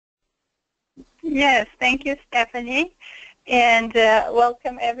Yes, thank you, Stephanie. And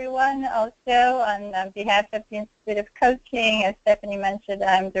welcome everyone also on behalf of the Institute of Coaching. As Stephanie mentioned,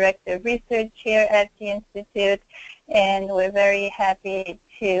 I'm Director of Research here at the Institute, and we're very happy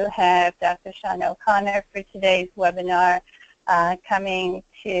to have Dr. Sean O'Connor for today's webinar, coming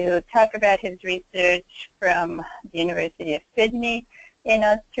to talk about his research from the University of Sydney in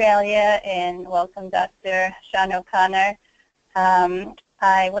Australia. And welcome, Dr. Sean O'Connor.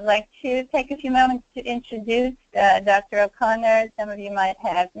 I would like to take a few moments to introduce Dr. O'Connor. Some of you might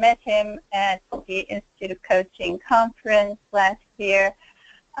have met him at the Institute of Coaching conference last year,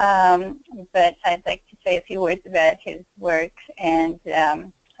 but I'd like to say a few words about his work and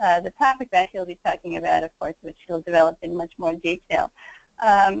the topic that he'll be talking about, of course, which he'll develop in much more detail.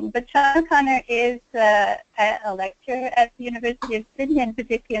 But Sean O'Connor is a lecturer at the University of Sydney, and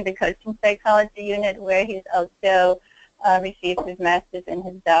particularly in the coaching psychology unit, where he's also received his master's and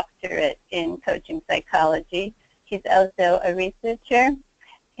his doctorate in coaching psychology. He's also a researcher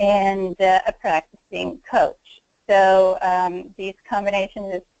and a practicing coach. So these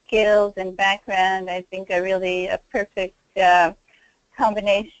combinations of skills and background, I think, are really a perfect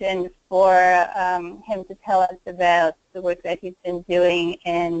combination for him to tell us about the work that he's been doing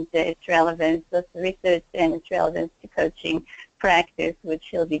and its relevance, both the research and its relevance to coaching practice, which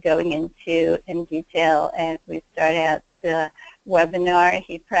he'll be going into in detail as we start out the webinar.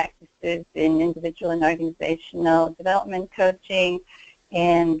 He practices in individual and organizational development coaching,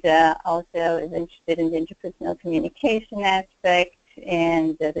 and also is interested in the interpersonal communication aspect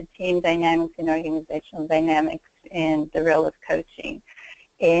and the team dynamics and organizational dynamics and the role of coaching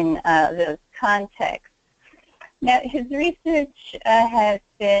in those contexts. Now, his research has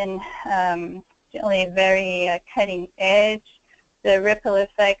been certainly very cutting edge. The ripple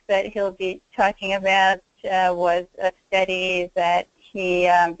effect that he'll be talking about was a study that he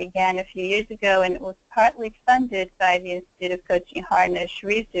began a few years ago, and it was partly funded by the Institute of Coaching Harnish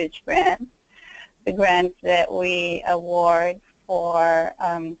research grants, the grants that we award for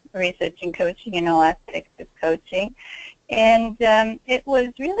research in coaching and all aspects of coaching. And it was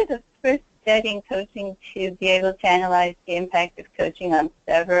really the first study in coaching to be able to analyze the impact of coaching on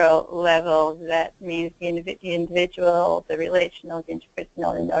several levels. That means the individual, the relational, the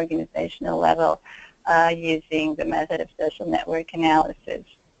interpersonal, and the organizational level, using the method of social network analysis.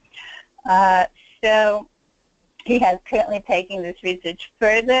 So he has currently taken this research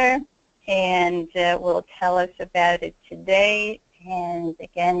further and will tell us about it today, and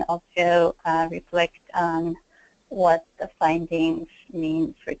again also reflect on what the findings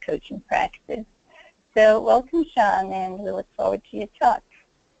mean for coaching practice. So welcome, Sean, and we look forward to your talk.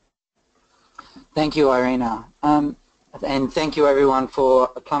 Thank you, Irina. And thank you everyone for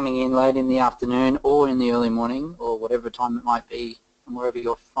coming in late in the afternoon or in the early morning or whatever time it might be from wherever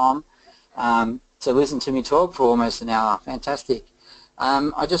you're from to listen to me talk for almost an hour. Fantastic.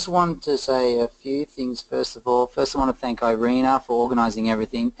 I just want to say a few things first of all. First I want to thank Irina for organizing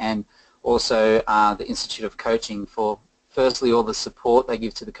everything, and also the Institute of Coaching for firstly all the support they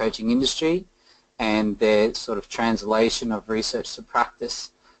give to the coaching industry and their sort of translation of research to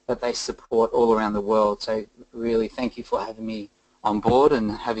practice that they support all around the world. So really thank you for having me on board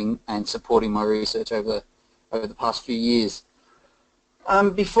and supporting my research over the past few years.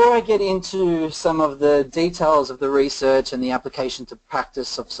 Before I get into some of the details of the research and the application to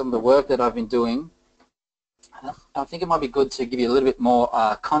practice of some of the work that I've been doing, I think it might be good to give you a little bit more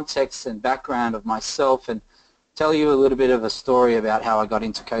context and background of myself and tell you a little bit of a story about how I got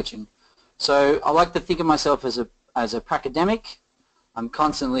into coaching. So I like to think of myself as a pracademic. I'm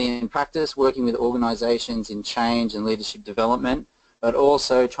constantly in practice, working with organizations in change and leadership development, but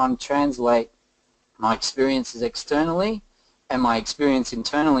also trying to translate my experiences externally and my experience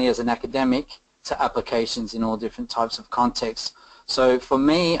internally as an academic to applications in all different types of contexts. So for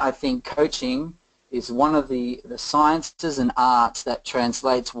me, I think coaching is one of the sciences and arts that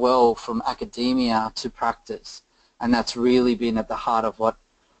translates well from academia to practice, and that's really been at the heart of what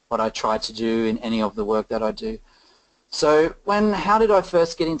I try to do in any of the work that I do. So how did I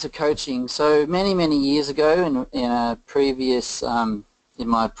first get into coaching? So many years ago in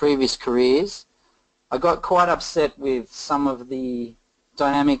my previous careers, I got quite upset with some of the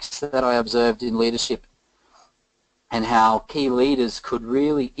dynamics that I observed in leadership and how key leaders could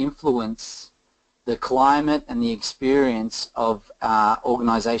really influence the climate and the experience of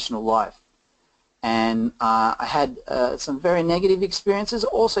organizational life. And I had some very negative experiences,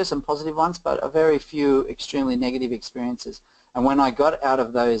 also some positive ones, but a very few extremely negative experiences. And when I got out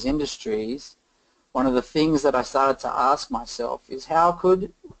of those industries, one of the things that I started to ask myself is how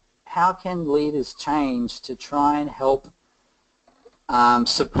can leaders change to try and help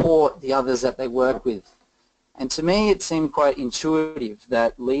support the others that they work with. And to me, it seemed quite intuitive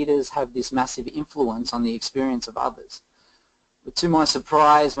that leaders have this massive influence on the experience of others. But to my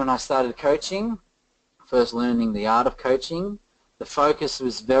surprise, when I started coaching, first learning the art of coaching, the focus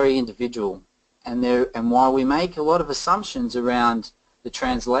was very individual. And while we make a lot of assumptions around the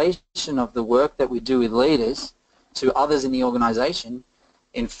translation of the work that we do with leaders to others in the organization,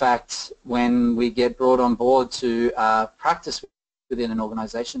 in fact, when we get brought on board to practice within an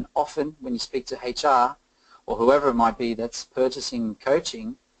organization, often when you speak to HR or whoever it might be that's purchasing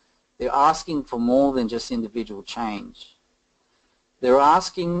coaching, they're asking for more than just individual change. They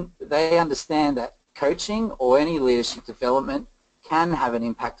understand that coaching or any leadership development can have an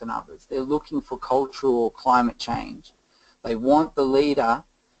impact on others. They're looking for cultural or climate change. They want the leader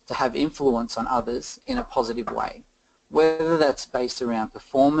to have influence on others in a positive way, whether that's based around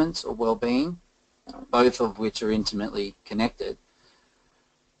performance or well-being, both of which are intimately connected.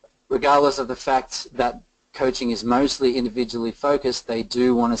 Regardless of the fact that coaching is mostly individually focused, they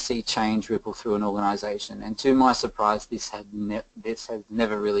do want to see change ripple through an organization. And to my surprise, this has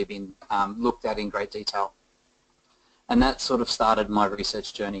never really been looked at in great detail. And that sort of started my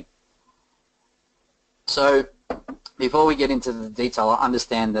research journey. So before we get into the detail, I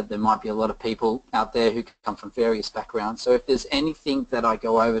understand that there might be a lot of people out there who come from various backgrounds. So if there's anything that I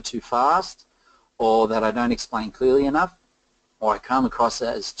go over too fast or that I don't explain clearly enough, or I come across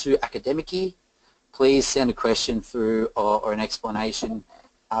as too academic-y, please send a question through or an explanation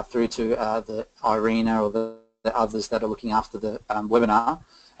through to the Irina or the others that are looking after the webinar,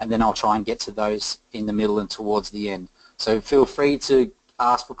 and then I'll try and get to those in the middle and towards the end. So feel free to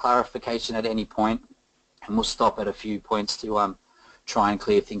ask for clarification at any point, and we'll stop at a few points to try and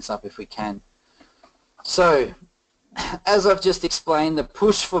clear things up if we can. So, as I've just explained, the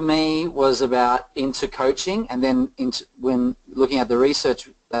push for me was about into coaching, and then when looking at the research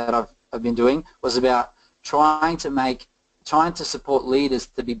that I've been doing was about trying to support leaders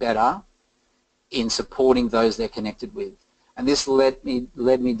to be better in supporting those they're connected with. And this led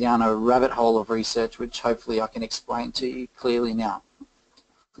me down a rabbit hole of research, which hopefully I can explain to you clearly now.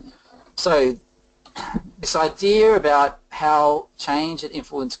 So this idea about how change and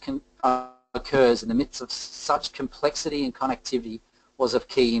influence occurs in the midst of such complexity and connectivity was of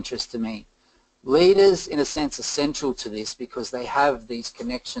key interest to me. Leaders, in a sense, are central to this because they have these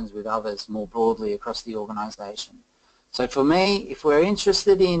connections with others more broadly across the organization. So for me, if we're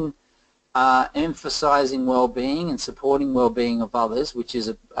interested in emphasizing well-being and supporting well-being of others, which is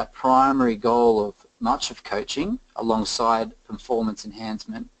a primary goal of much of coaching alongside performance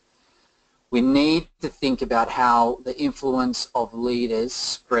enhancement, we need to think about how the influence of leaders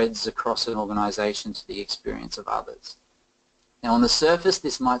spreads across an organization to the experience of others. Now, on the surface,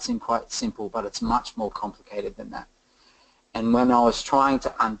 this might seem quite simple, but it's much more complicated than that. And when I was trying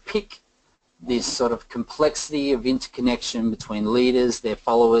to unpick this sort of complexity of interconnection between leaders, their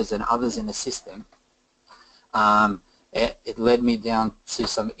followers, and others in the system, it led me down to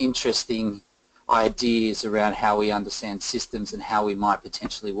some interesting ideas around how we understand systems and how we might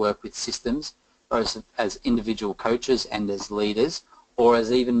potentially work with systems, both as individual coaches and as leaders, or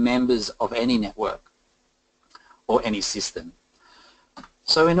as even members of any network or any system.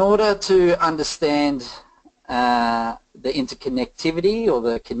 So in order to understand the interconnectivity or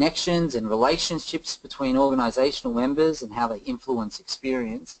the connections and relationships between organizational members and how they influence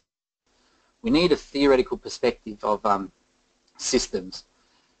experience, we need a theoretical perspective of systems.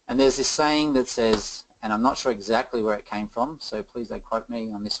 And there's this saying that says, and I'm not sure exactly where it came from, so please don't quote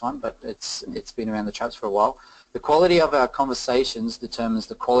me on this one, but it's been around the traps for a while. The quality of our conversations determines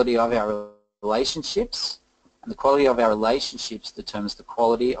the quality of our relationships, and the quality of our relationships determines the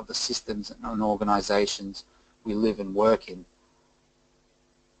quality of the systems and organizations we live and work in.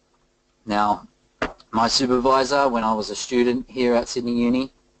 Now, my supervisor when I was a student here at Sydney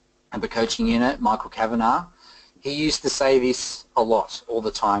Uni and the coaching unit, Michael Cavanagh, he used to say this a lot, all the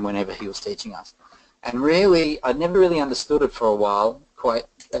time, whenever he was teaching us. And really, I never really understood it for a while, quite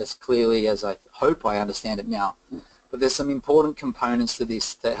as clearly as I hope I understand it now. But there's some important components to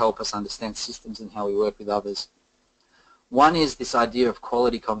this that help us understand systems and how we work with others. One is this idea of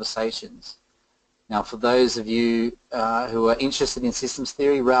quality conversations. Now, for those of you who are interested in systems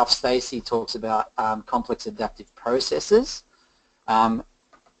theory, Ralph Stacey talks about complex adaptive processes, and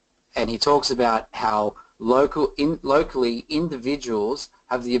he talks about how locally individuals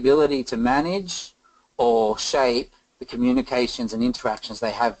have the ability to manage or shape the communications and interactions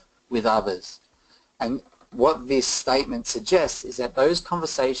they have with others. And what this statement suggests is that those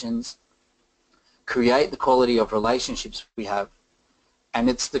conversations create the quality of relationships we have. And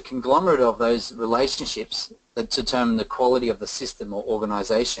it's the conglomerate of those relationships that determine the quality of the system or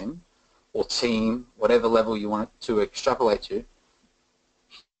organization or team, whatever level you want it to extrapolate to,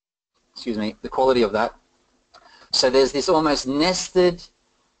 excuse me, the quality of that. So there's this almost nested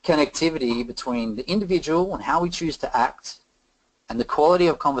connectivity between the individual and how we choose to act and the quality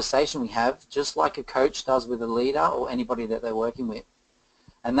of conversation we have, just like a coach does with a leader or anybody that they're working with.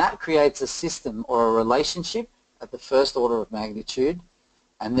 And that creates a system or a relationship at the first order of magnitude,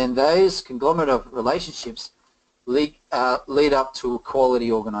 and then those conglomerate of relationships lead up to a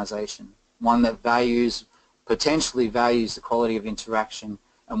quality organization, one that potentially values the quality of interaction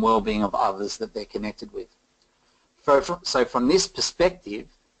and well-being of others that they're connected with. So from this perspective,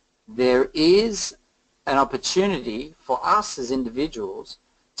 there is an opportunity for us as individuals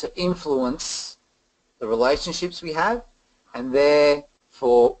to influence the relationships we have and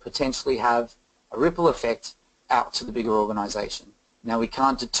therefore potentially have a ripple effect out to the bigger organization. Now, we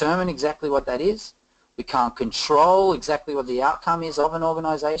can't determine exactly what that is. We can't control exactly what the outcome is of an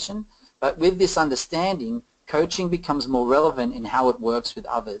organization, but with this understanding, coaching becomes more relevant in how it works with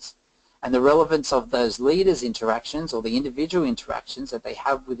others. And the relevance of those leaders' interactions or the individual interactions that they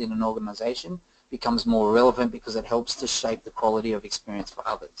have within an organization becomes more relevant because it helps to shape the quality of experience for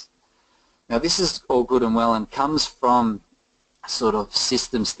others. Now, this is all good and well and comes from a sort of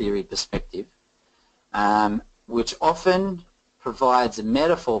systems theory perspective, which often provides a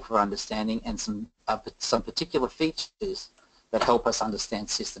metaphor for understanding and some particular features that help us understand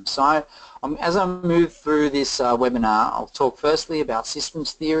systems. So as I move through this webinar, I'll talk firstly about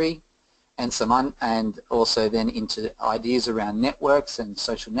systems theory and also then into ideas around networks and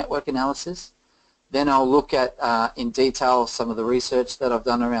social network analysis. Then I'll look at in detail some of the research that I've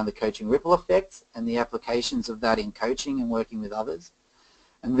done around the coaching ripple effect and the applications of that in coaching and working with others.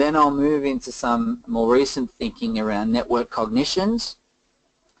 And then I'll move into some more recent thinking around network cognitions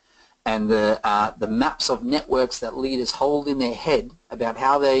and the maps of networks that leaders hold in their head about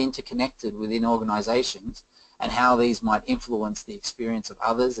how they're interconnected within organizations and how these might influence the experience of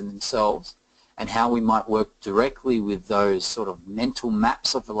others and themselves, and how we might work directly with those sort of mental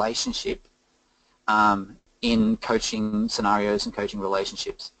maps of relationship in coaching scenarios and coaching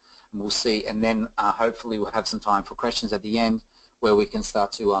relationships. And we'll see, and then hopefully we'll have some time for questions at the end where we can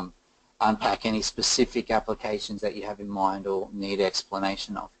start to unpack any specific applications that you have in mind or need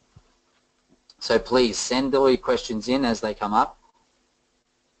explanation of. So please send all your questions in as they come up,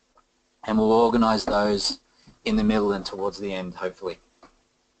 and we'll organize those in the middle and towards the end, hopefully.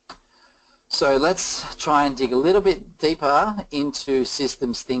 So let's try and dig a little bit deeper into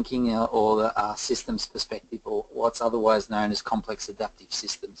systems thinking or the systems perspective, or what's otherwise known as complex adaptive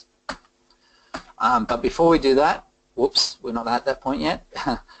systems. But before we do that, whoops, we're not at that point yet.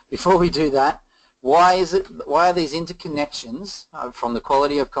 Before we do that, why are these interconnections from the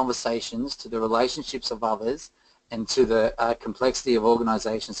quality of conversations to the relationships of others and to the complexity of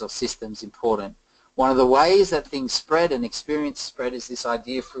organizations or systems important? One of the ways that things spread and experience spread is this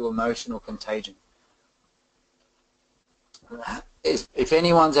idea through emotional contagion. If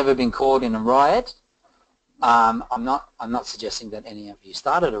anyone's ever been caught in a riot, I'm not suggesting that any of you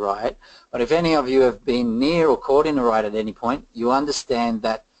started a riot, but if any of you have been near or caught in a riot at any point, you understand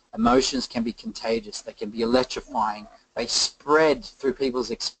that emotions can be contagious, they can be electrifying, they spread through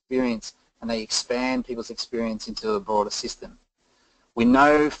people's experience and they expand people's experience into a broader system. We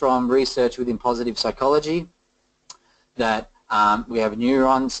know from research within positive psychology that we have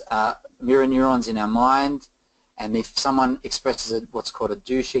neurons, mirror neurons in our mind, and if someone expresses what's called a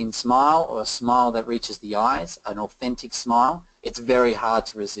Duchenne smile, or a smile that reaches the eyes, an authentic smile, it's very hard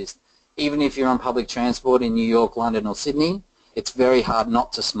to resist. Even if you're on public transport in New York, London or Sydney, it's very hard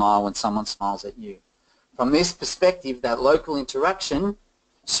not to smile when someone smiles at you. From this perspective, that local interaction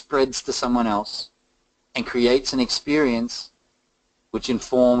spreads to someone else and creates an experience which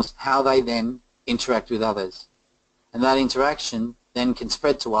informs how they then interact with others. And that interaction then can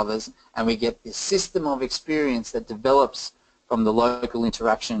spread to others, and we get this system of experience that develops from the local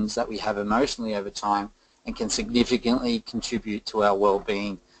interactions that we have emotionally over time and can significantly contribute to our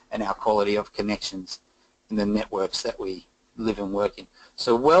well-being and our quality of connections in the networks that we live and work in.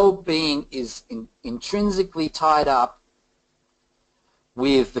 So well-being is intrinsically tied up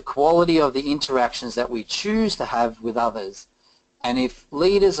with the quality of the interactions that we choose to have with others. And if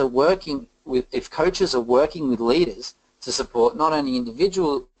leaders are working with, if coaches are working with leaders to support not only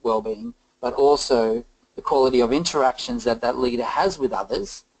individual well-being, but also the quality of interactions that that leader has with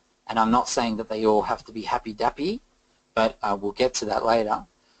others, and I'm not saying that they all have to be happy-dappy, but we'll get to that later,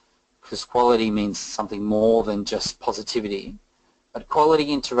 because quality means something more than just positivity. But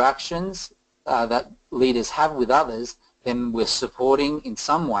quality interactions that leaders have with others, then we're supporting in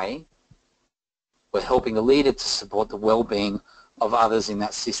some way We're helping a leader to support the well-being of others in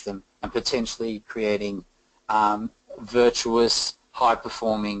that system and potentially creating virtuous,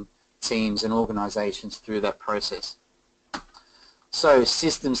 high-performing teams and organizations through that process. So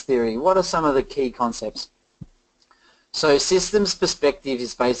systems theory, what are some of the key concepts? So systems perspective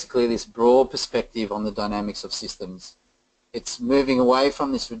is basically this broad perspective on the dynamics of systems. It's moving away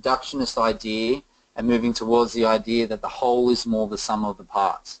from this reductionist idea and moving towards the idea that the whole is more the sum of the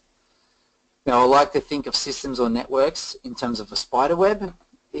parts. Now I like to think of systems or networks in terms of a spider web.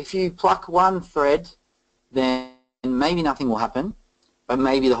 If you pluck one thread, then maybe nothing will happen, but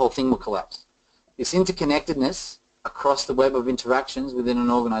maybe the whole thing will collapse. This interconnectedness across the web of interactions within an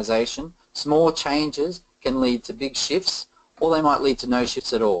organization, small changes can lead to big shifts, or they might lead to no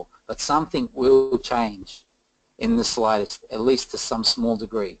shifts at all. But something will change in the slightest, at least to some small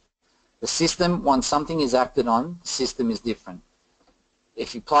degree. The system, once something is acted on, the system is different.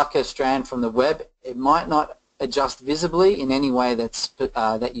 If you pluck a strand from the web, it might not adjust visibly in any way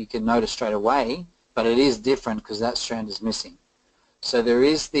that you can notice straight away, but it is different because that strand is missing. So there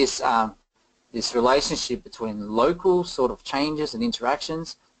is this, this relationship between local sort of changes and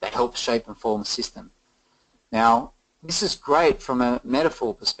interactions that help shape and form a system. Now, this is great from a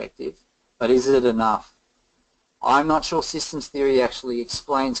metaphor perspective, but is it enough? I'm not sure systems theory actually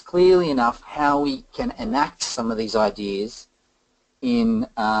explains clearly enough how we can enact some of these ideas in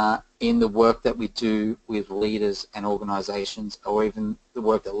the work that we do with leaders and organizations, or even the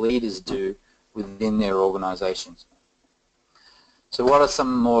work that leaders do within their organizations. So what are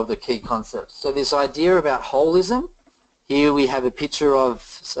some more of the key concepts? So this idea about holism, here we have a picture of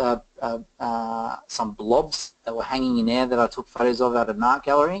some blobs that were hanging in air that I took photos of at an art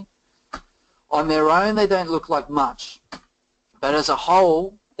gallery. On their own, they don't look like much, but as a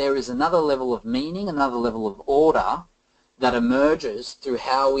whole, there is another level of meaning, another level of order that emerges through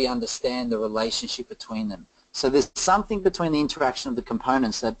how we understand the relationship between them. So there's something between the interaction of the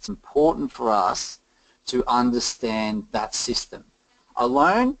components that's important for us to understand that system.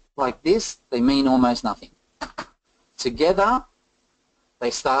 Alone, like this, they mean almost nothing. Together,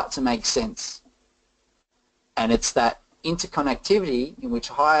 they start to make sense. And it's that interconnectivity in which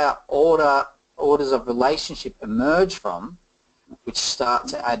higher orders of relationship emerge from, which start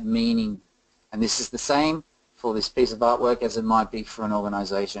to add meaning. And this is the same for this piece of artwork as it might be for an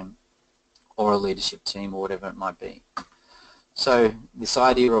organization or a leadership team or whatever it might be. So this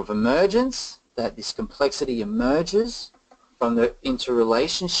idea of emergence, that this complexity emerges from the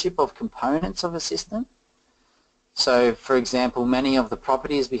interrelationship of components of a system. So, for example, many of the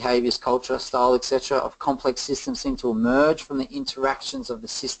properties, behaviors, culture, style, etc. of complex systems seem to emerge from the interactions of the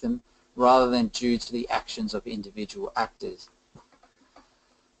system rather than due to the actions of individual actors.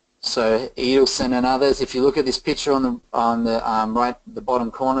 So, Edelson and others, if you look at this picture on the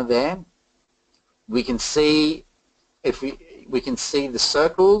bottom corner there, we can see we can see the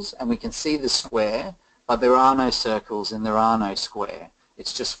circles and we can see the square, but there are no circles and there are no square.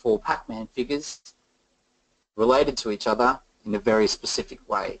 It's just four Pac-Man figures related to each other in a very specific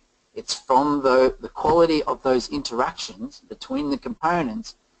way. It's from the quality of those interactions between the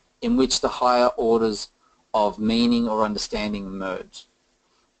components in which the higher orders of meaning or understanding emerge.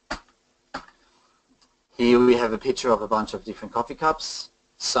 Here we have a picture of a bunch of different coffee cups.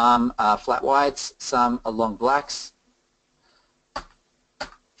 Some are flat whites, some are long blacks.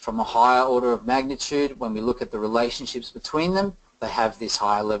 From a higher order of magnitude, when we look at the relationships between them, they have this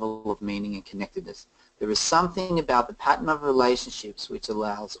higher level of meaning and connectedness. There is something about the pattern of relationships which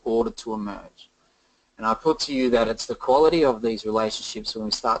allows order to emerge. And I put to you that it's the quality of these relationships when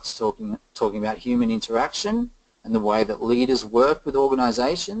we start talking about human interaction and the way that leaders work with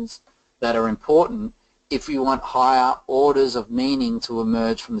organizations that are important if we want higher orders of meaning to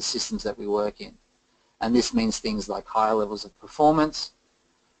emerge from the systems that we work in. And this means things like higher levels of performance,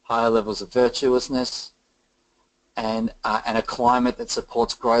 higher levels of virtuousness, and a climate that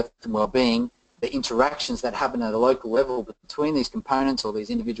supports growth and well-being. The interactions that happen at a local level between these components or these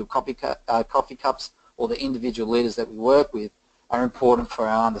individual coffee cups or the individual leaders that we work with are important for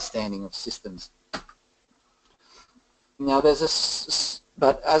our understanding of systems. Now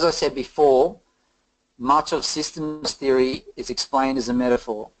but as I said before, much of systems theory is explained as a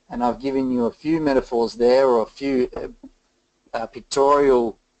metaphor, and I've given you a few metaphors there, or a few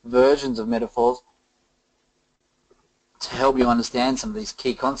pictorial versions of metaphors to help you understand some of these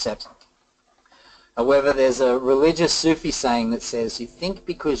key concepts. However, there's a religious Sufi saying that says, you think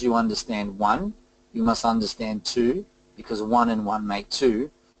because you understand one, you must understand two, because one and one make two,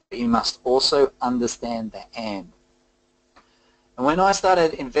 but you must also understand the and. And when I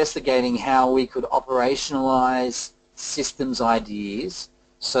started investigating how we could operationalize systems ideas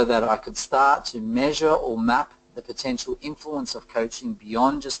so that I could start to measure or map the potential influence of coaching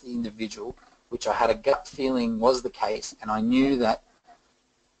beyond just the individual, which I had a gut feeling was the case, and I knew that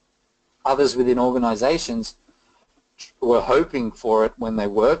others within organizations were hoping for it when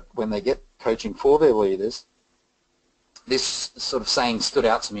they get coaching for their leaders. This sort of saying stood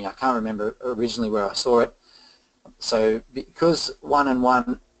out to me. I can't remember originally where I saw it. So because 1 and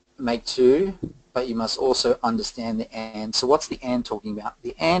 1 make 2, but you must also understand the and. So what's the and talking about?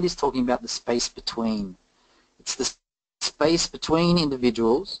 The and is talking about the space between. It's the space between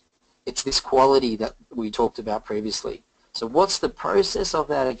individuals. It's this quality that we talked about previously. So what's the process of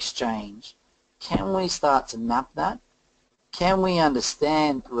that exchange? Can we start to map that? Can we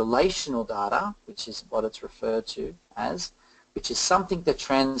understand relational data, which is what it's referred to as, which is something that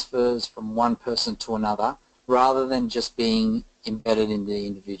transfers from one person to another rather than just being embedded in the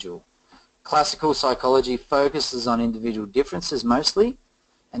individual? Classical psychology focuses on individual differences mostly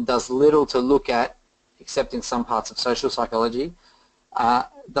and does little to look at, except in some parts of social psychology,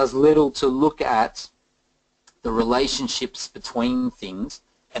 does little to look at the relationships between things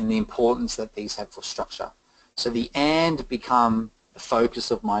and the importance that these have for structure. So the and become the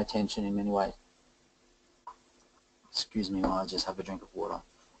focus of my attention in many ways. Excuse me while I just have a drink of water.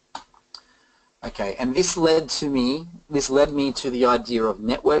 Okay, and this led me to the idea of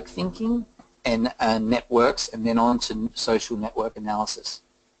network thinking and networks, and then on to social network analysis.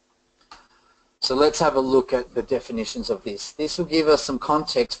 So let's have a look at the definitions of this. This will give us some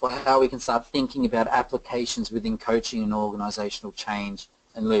context for how we can start thinking about applications within coaching and organizational change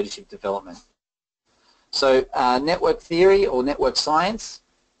and leadership development. So network theory or network science,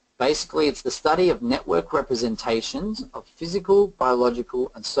 basically it's the study of network representations of physical,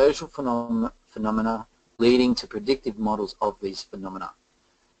 biological and social phenomena leading to predictive models of these phenomena.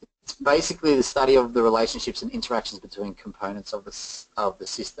 It's basically the study of the relationships and interactions between components of the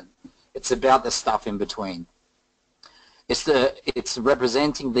system. It's about the stuff in between. It's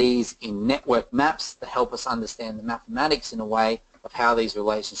representing these in network maps that help us understand the mathematics in a way of how these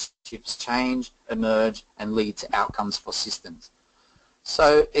relationships change, emerge, and lead to outcomes for systems.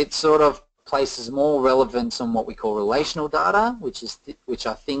 So it sort of places more relevance on what we call relational data, which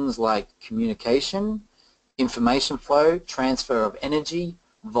are things like communication, information flow, transfer of energy,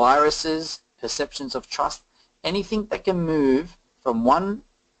 viruses, perceptions of trust, anything that can move from one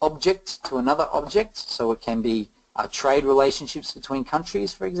object to another object. So it can be trade relationships between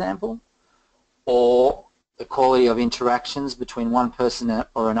countries, for example, or the quality of interactions between one person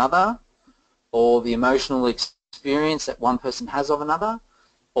or another, or the emotional experience that one person has of another,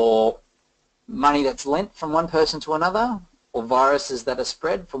 or money that's lent from one person to another, or viruses that are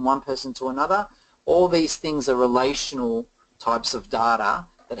spread from one person to another. All these things are relational types of data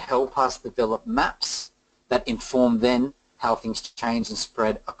that help us develop maps that inform then how things change and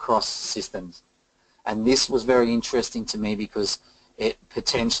spread across systems. And this was very interesting to me because it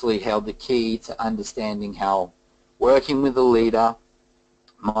potentially held the key to understanding how working with a leader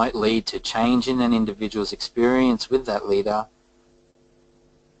might lead to change in an individual's experience with that leader,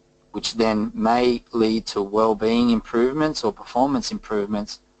 which then may lead to well-being improvements or performance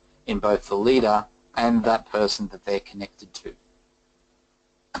improvements in both the leader and that person that they're connected to.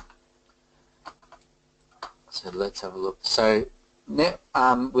 So let's have a look. So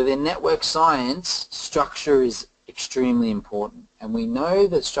within network science, structure is extremely important, and we know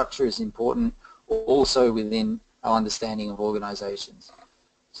that structure is important also within our understanding of organizations.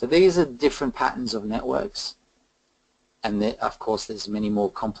 So these are different patterns of networks, and of course there's many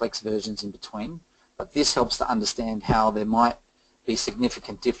more complex versions in between, but this helps to understand how there might be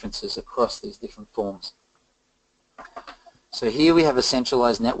significant differences across these different forms. So here we have a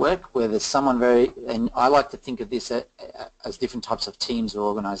centralized network where there's someone and I like to think of this as different types of teams or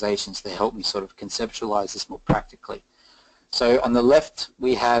organizations to help me sort of conceptualize this more practically. So on the left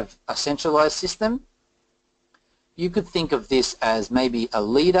we have a centralized system. You could think of this as maybe a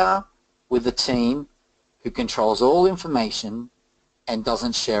leader with a team who controls all information and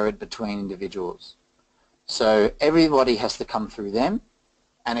doesn't share it between individuals. So everybody has to come through them,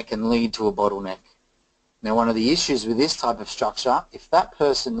 and it can lead to a bottleneck. Now, one of the issues with this type of structure, if that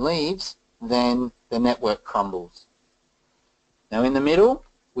person leaves, then the network crumbles. Now, in the middle,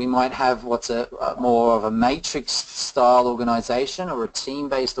 we might have what's more of a matrix-style organization or a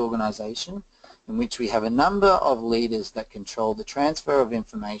team-based organization in which we have a number of leaders that control the transfer of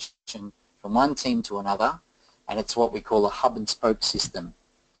information from one team to another, and it's what we call a hub-and-spoke system.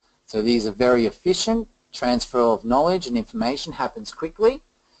 So these are very efficient. Transfer of knowledge and information happens quickly.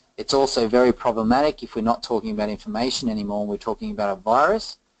 It's also very problematic if we're not talking about information anymore, we're talking about a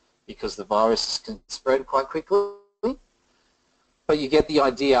virus, because the viruses can spread quite quickly. but you get the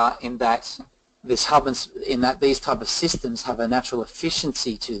idea in that this hub in that these type of systems have a natural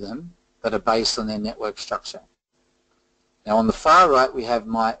efficiency to them that are based on their network structure. Now on the far right we have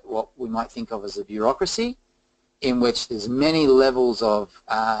what we might think of as a bureaucracy, in which there's many levels of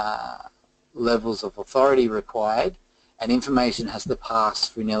authority required, and information has to pass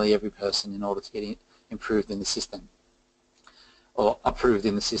through nearly every person in order to get improved in the system or approved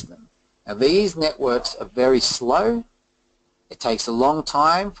in the system. Now these networks are very slow. It takes a long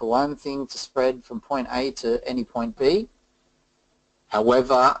time for one thing to spread from point A to any point B.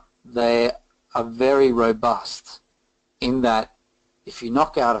 However, they are very robust in that if you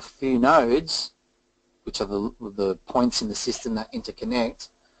knock out a few nodes, which are the points in the system that interconnect,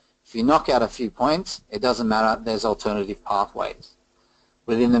 if you knock out a few points, it doesn't matter, there's alternative pathways.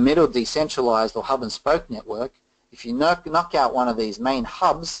 Within the middle decentralized or hub and spoke network, if you knock out one of these main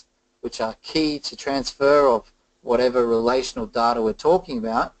hubs, which are key to transfer of whatever relational data we're talking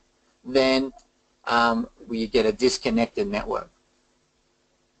about, then you get a disconnected network.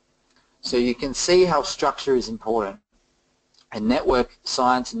 So you can see how structure is important. And network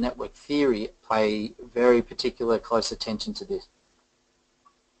science and network theory pay very particular close attention to this.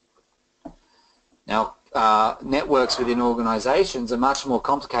 Now, networks within organizations are much more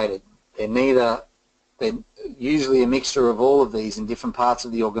complicated. They're usually a mixture of all of these in different parts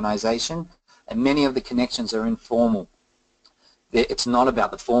of the organization, and many of the connections are informal. It's not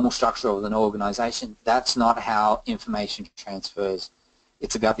about the formal structure of an organization. That's not how information transfers.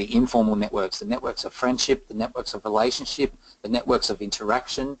 It's about the informal networks, the networks of friendship, the networks of relationship, the networks of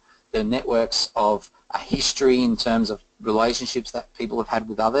interaction, the networks of a history in terms of relationships that people have had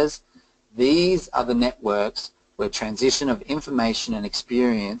with others. These are the networks where transition of information and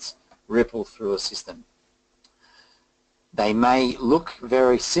experience ripple through a system. They may look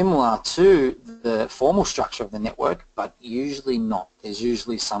very similar to the formal structure of the network, but usually not. There's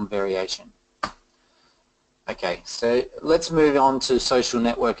usually some variation. Okay, so let's move on to social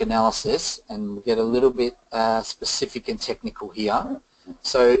network analysis, and we'll get a little bit specific and technical here.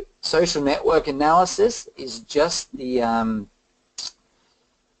 So social network analysis is just the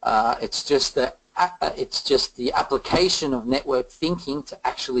it's just the application of network thinking to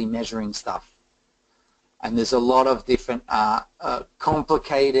actually measuring stuff. And there's a lot of different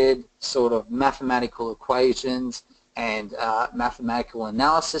complicated sort of mathematical equations and mathematical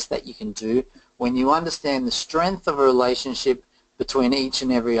analysis that you can do when you understand the strength of a relationship between each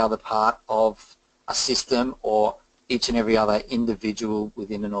and every other part of a system or each and every other individual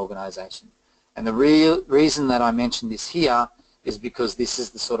within an organization. And the real reason that I mentioned this here is because this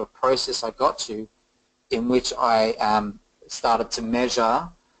is the sort of process I got to in which I started to measure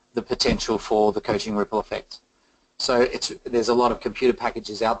the potential for the coaching ripple effect. So there's a lot of computer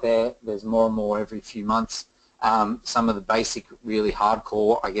packages out there. There's more and more every few months. Some of the basic, really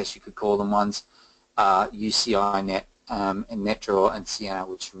hardcore, I guess you could call them ones, UCINet and NetDraw and Sienna,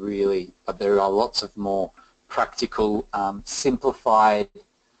 which really, there are lots of more practical, simplified,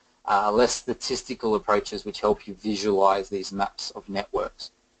 less statistical approaches which help you visualize these maps of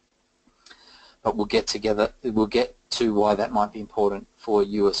networks. But we'll get to why that might be important for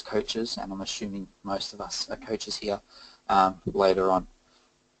you as coaches, and I'm assuming most of us are coaches here later on.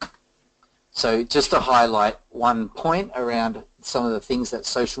 So just to highlight one point around some of the things that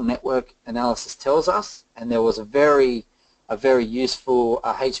social network analysis tells us, and there was a very useful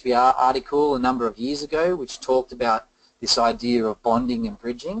HBR article a number of years ago which talked about this idea of bonding and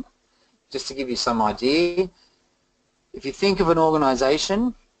bridging. Just to give you some idea, if you think of an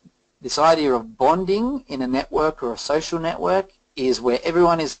organization, this idea of bonding in a network or a social network is where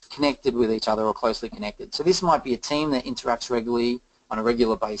everyone is connected with each other or closely connected. So this might be a team that interacts regularly on a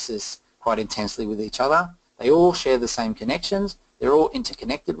regular basis, quite intensely with each other. They all share the same connections. They're all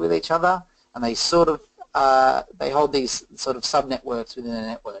interconnected with each other, and they sort of they hold these sort of sub-networks within a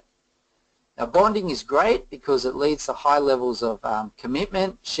network. Now, bonding is great because it leads to high levels of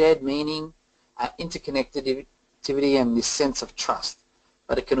commitment, shared meaning, interconnectivity, and this sense of trust.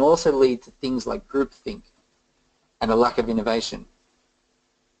 But it can also lead to things like groupthink and a lack of innovation.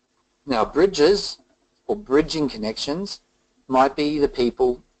 Now, bridges or bridging connections might be the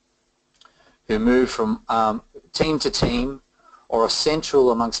people who move from team to team or are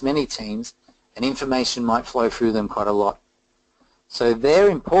central amongst many teams, and information might flow through them quite a lot. So they're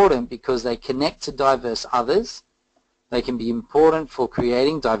important because they connect to diverse others. They can be important for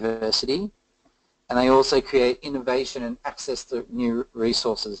creating diversity, and they also create innovation and access to new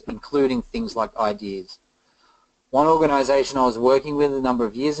resources, including things like ideas. One organization I was working with a number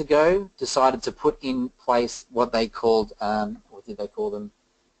of years ago decided to put in place what they called, what did they call them?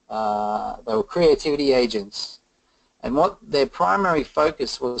 They were creativity agents. And what their primary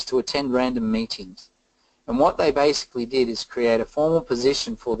focus was to attend random meetings. And what they basically did is create a formal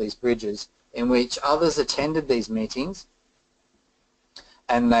position for these bridges in which others attended these meetings,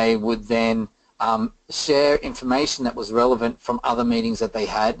 and they would then share information that was relevant from other meetings that they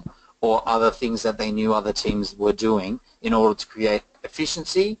had or other things that they knew other teams were doing in order to create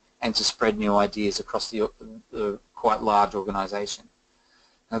efficiency and to spread new ideas across the quite large organization.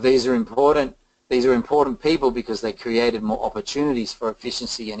 Now these are important people because they created more opportunities for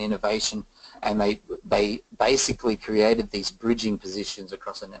efficiency and innovation, and they basically created these bridging positions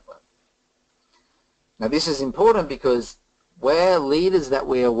across a network. Now this is important because where leaders that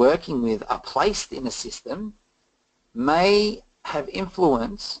we are working with are placed in a system may have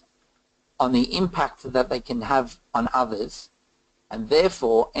influence on the impact that they can have on others, and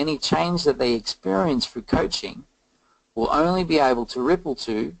therefore any change that they experience through coaching will only be able to ripple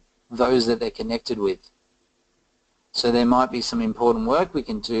to those that they're connected with. So there might be some important work we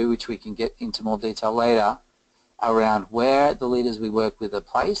can do, which we can get into more detail later, around where the leaders we work with are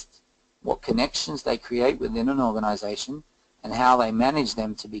placed, what connections they create within an organization, and how they manage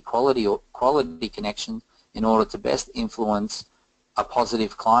them to be quality connections in order to best influence a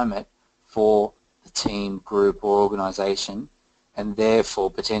positive climate for the team, group, or organization, and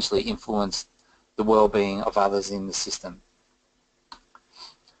therefore potentially influence the well-being of others in the system.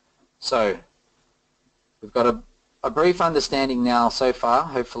 So we've got a brief understanding now so far,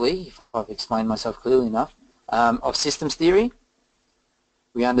 hopefully, if I've explained myself clearly enough, of systems theory.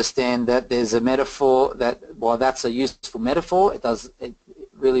 We understand that there's a metaphor that, while that's a useful metaphor, it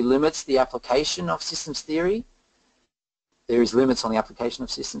really limits the application of systems theory. There is limits on the application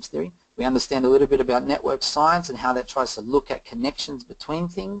of systems theory. We understand a little bit about network science and how that tries to look at connections between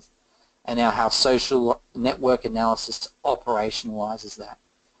things, and now how social network analysis operationalizes that.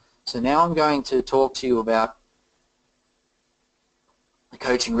 So now I'm going to talk to you about the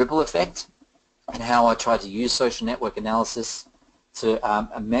coaching ripple effect and how I try to use social network analysis to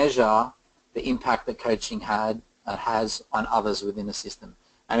measure the impact that coaching has on others within the system.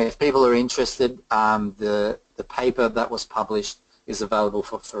 And if people are interested, the paper that was published is available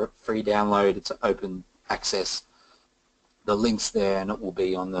for free download. It's open access. The link's there, and it will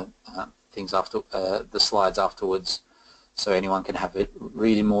be on the things after the slides afterwards, so anyone can have it,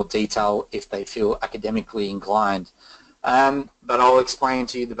 read in more detail if they feel academically inclined. But I'll explain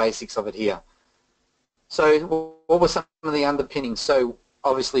to you the basics of it here. So what were some of the underpinnings? So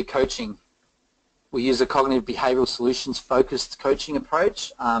obviously coaching, we use a cognitive behavioural solutions focused coaching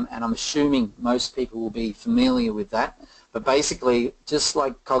approach, and I'm assuming most people will be familiar with that. But basically, just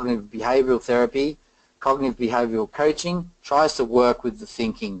like cognitive behavioural therapy, cognitive behavioural coaching tries to work with the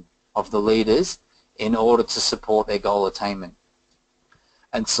thinking of the leaders in order to support their goal attainment.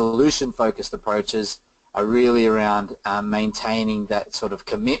 And solution-focused approaches are really around maintaining that sort of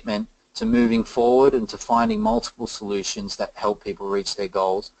commitment to moving forward and to finding multiple solutions that help people reach their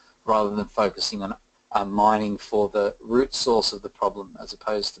goals, rather than focusing on mining for the root source of the problem, as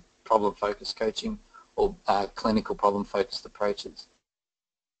opposed to problem-focused coaching or clinical problem-focused approaches.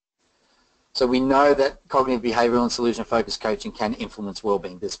 So we know that cognitive behavioural and solution-focused coaching can influence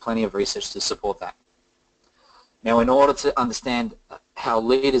well-being. There's plenty of research to support that. Now, in order to understand how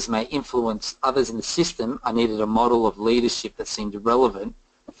leaders may influence others in the system, I needed a model of leadership that seemed relevant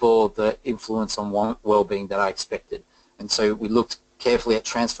for the influence on well-being that I expected. And so we looked carefully at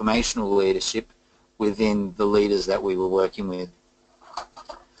transformational leadership within the leaders that we were working with.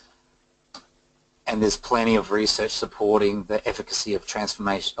 And there's plenty of research supporting the efficacy of the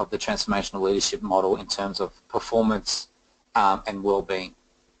transformational leadership model in terms of performance and well-being.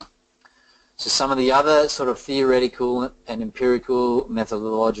 So some of the other sort of theoretical and empirical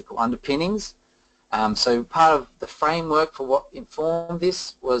methodological underpinnings. So part of the framework for what informed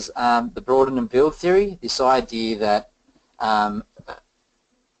this was the broaden and build theory, this idea that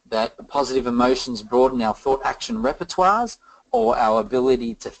that positive emotions broaden our thought-action repertoires, or our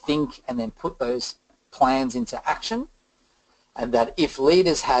ability to think and then put those plans into action, and that if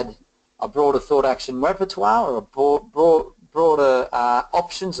leaders had a broader thought-action repertoire or a broader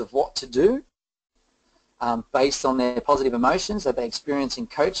options of what to do based on their positive emotions that they experience in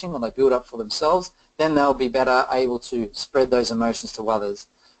coaching or they build up for themselves, then they'll be better able to spread those emotions to others.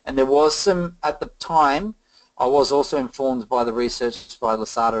 And there was some, at the time, I was also informed by the research by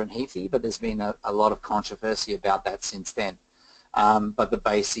Lasada and Heathy, but there's been a lot of controversy about that since then. But the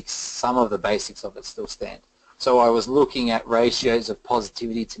basics, some of the basics of it still stand. So I was looking at ratios of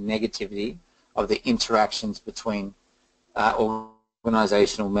positivity to negativity of the interactions between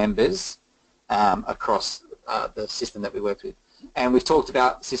organizational members across the system that we worked with. And we've talked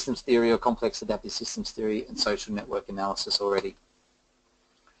about systems theory or complex adaptive systems theory and social network analysis already.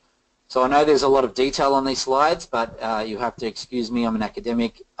 So I know there's a lot of detail on these slides, but you have to excuse me, I'm an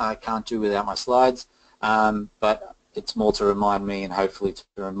academic, I can't do without my slides, but it's more to remind me and hopefully to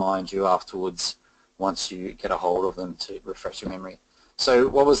remind you afterwards once you get a hold of them to refresh your memory. So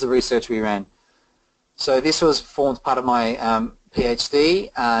what was the research we ran? So this was formed part of my PhD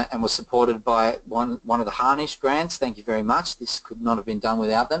and was supported by one of the Harnish grants. Thank you very much. This could not have been done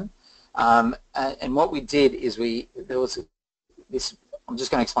without them. And what we did is there was this. I'm just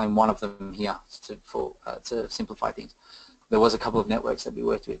going to explain one of them here to simplify things. There was a couple of networks that we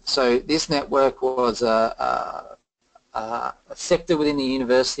worked with. So this network was a sector within the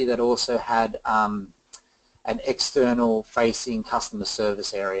university that also had an external facing customer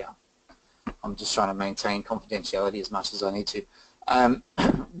service area. I'm just trying to maintain confidentiality as much as I need to.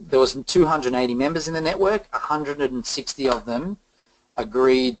 There was 280 members in the network. 160 of them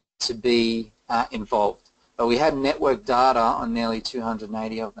agreed to be involved. But we had network data on nearly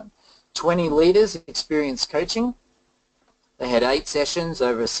 280 of them. 20 leaders experienced coaching. They had 8 sessions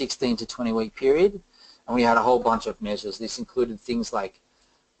over a 16 to 20 week period, and we had a whole bunch of measures. This included things like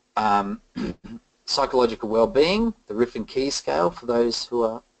psychological well-being, the Riff and Key scale for those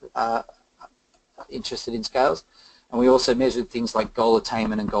who are interested in scales, and we also measured things like goal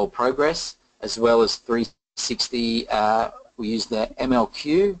attainment and goal progress, as well as 360. We used the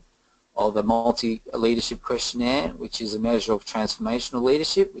MLQ, or the multi-leadership questionnaire, which is a measure of transformational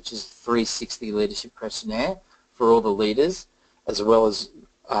leadership, which is 360 leadership questionnaire for all the leaders, as well as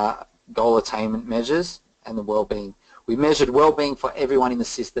goal attainment measures and the well-being. We measured well-being for everyone in the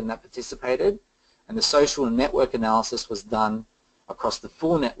system that participated, and the social and network analysis was done across the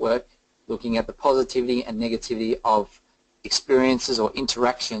full network, looking at the positivity and negativity of experiences or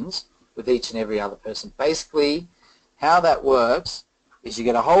interactions with each and every other person. Basically, how that works is you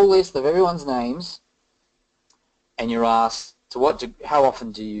get a whole list of everyone's names, and you're asked how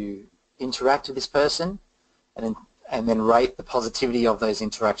often do you interact with this person, and then rate the positivity of those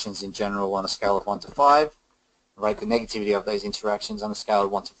interactions in general on a scale of 1 to 5, rate the negativity of those interactions on a scale of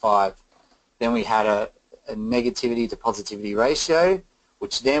 1 to 5. Then we had a negativity to positivity ratio,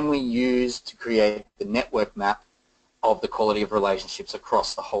 which then we used to create the network map of the quality of relationships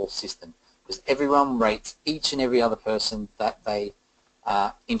across the whole system, because everyone rates each and every other person that they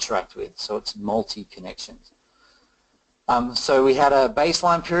interact with, so it's multi-connections. So we had a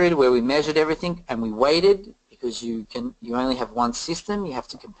baseline period where we measured everything and we waited, because you only have one system, you have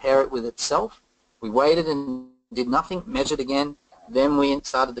to compare it with itself. We waited and did nothing, measured again, then we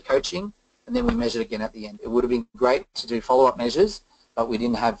started the coaching, and then we measured again at the end. It would have been great to do follow-up measures, but we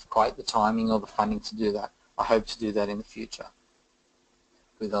didn't have quite the timing or the funding to do that. I hope to do that in the future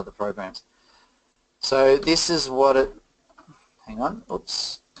with other programs. So this is what it, hang on,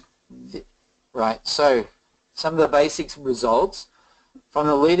 oops. Right, so some of the basic results. From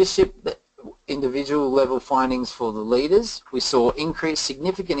the leadership, the individual level findings for the leaders, we saw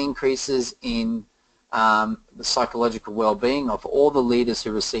significant increases in the psychological well-being of all the leaders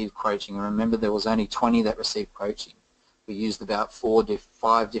who received coaching. And remember, there was only 20 that received coaching. We used about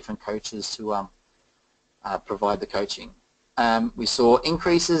 5 different coaches to provide the coaching. We saw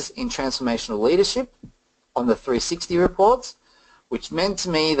increases in transformational leadership on the 360 reports, which meant to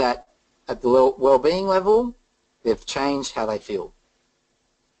me that at the well-being level, they've changed how they feel.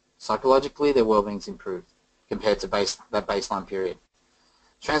 Psychologically, their well-being's improved compared to that baseline period.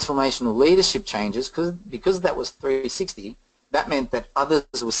 Transformational leadership changes, because that was 360, that meant that others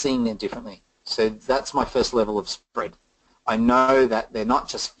were seeing them differently. So that's my first level of spread. I know that they're not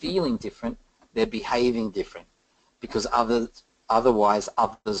just feeling different, they're behaving different, because otherwise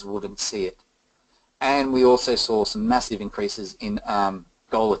others wouldn't see it. And we also saw some massive increases in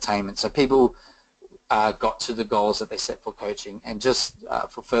goal attainment. So people got to the goals that they set for coaching. And just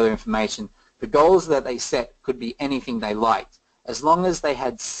for further information, the goals that they set could be anything they liked, as long as they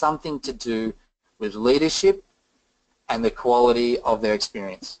had something to do with leadership and the quality of their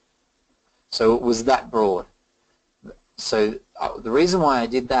experience. So it was that broad. So the reason why I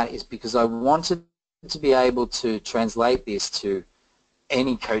did that is because I wanted to be able to translate this to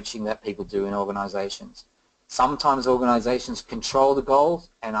any coaching that people do in organizations. Sometimes organizations control the goals,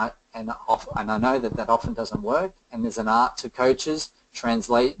 and I know that often doesn't work, and there's an art to coaches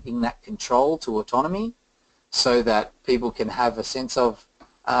translating that control to autonomy so that people can have a sense of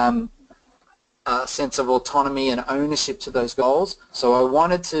autonomy and ownership to those goals. So I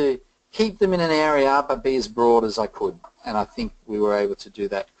wanted to keep them in an area but be as broad as I could, and I think we were able to do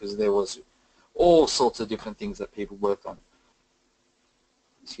that because there was all sorts of different things that people worked on.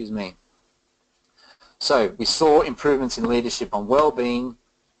 Excuse me. So we saw improvements in leadership on well-being,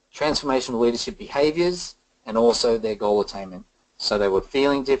 transformational leadership behaviours, and also their goal attainment. So they were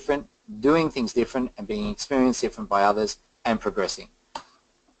feeling different, doing things different, and being experienced different by others, and progressing.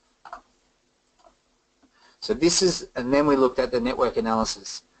 So this is, and then we looked at the network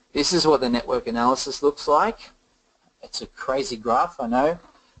analysis. This is what the network analysis looks like. It's a crazy graph, I know,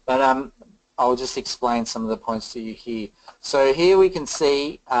 but I'll just explain some of the points to you here. So here we can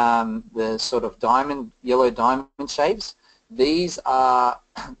see the sort of diamond, yellow diamond shapes. These are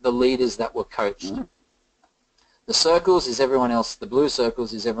the leaders that were coached. The circles is everyone else, the blue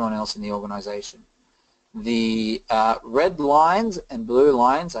circles is everyone else in the organization. The red lines and blue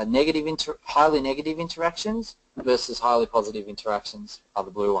lines are highly negative interactions versus highly positive interactions are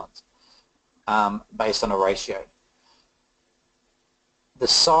the blue ones, based on a ratio. The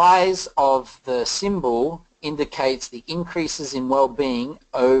size of the symbol indicates the increases in well-being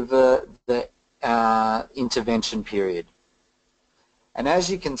over the intervention period. And as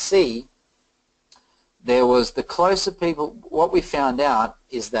you can see, there was the closer people, what we found out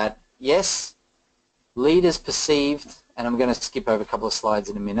is that, yes, leaders perceived, and I'm going to skip over a couple of slides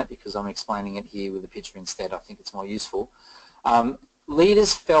in a minute because I'm explaining it here with a picture instead. I think it's more useful.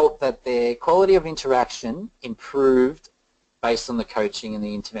 Leaders felt that their quality of interaction improved based on the coaching and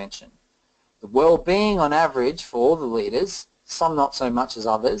the intervention. The well-being on average for all the leaders, some not so much as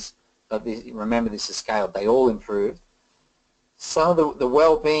others, but remember this is scaled, they all improved. Some of the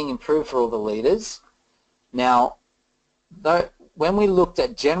well-being improved for all the leaders. Now, when we looked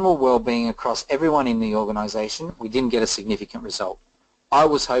at general well-being across everyone in the organisation, we didn't get a significant result. I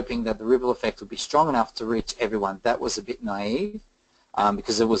was hoping that the ripple effect would be strong enough to reach everyone. That was a bit naive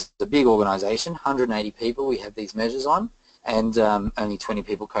because it was a big organisation, 180 people we had these measures on, and only 20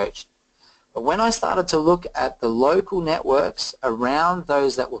 people coached. But when I started to look at the local networks around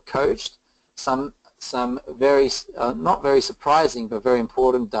those that were coached, some very, not very surprising, but very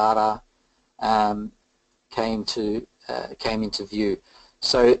important data came into view.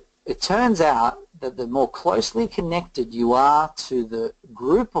 So it turns out that the more closely connected you are to the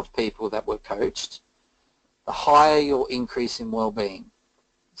group of people that were coached, the higher your increase in well-being.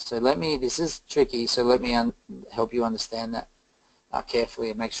 So this is tricky, so let me help you understand that carefully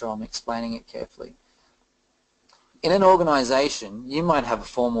and make sure I'm explaining it carefully. In an organization, you might have a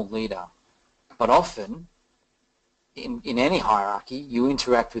formal leader, but often, in any hierarchy, you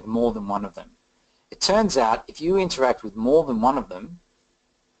interact with more than one of them. It turns out if you interact with more than one of them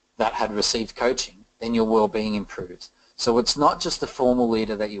that had received coaching, then your well-being improves. So it's not just the formal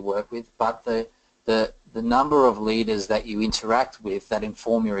leader that you work with, but the number of leaders that you interact with that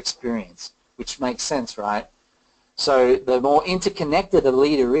inform your experience, which makes sense, right? So the more interconnected a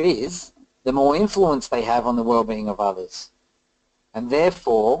leader is, the more influence they have on the well-being of others. And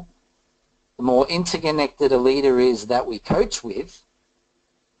therefore, the more interconnected a leader is that we coach with,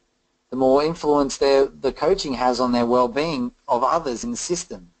 the more influence the coaching has on their well-being of others in the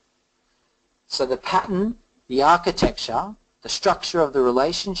system. So the pattern, the architecture, the structure of the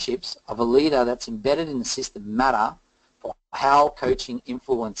relationships of a leader that's embedded in the system matter for how coaching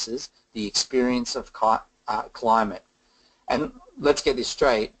influences the experience of climate. And let's get this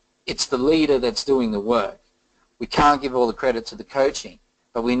straight, it's the leader that's doing the work. We can't give all the credit to the coaching,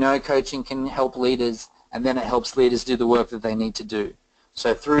 but we know coaching can help leaders, and then it helps leaders do the work that they need to do.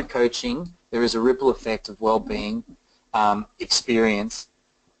 So through coaching, there is a ripple effect of well-being, experience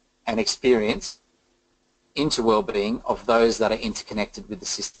into well-being of those that are interconnected with the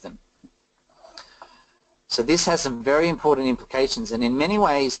system. So this has some very important implications, and in many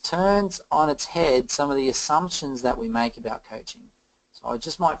ways turns on its head some of the assumptions that we make about coaching. So I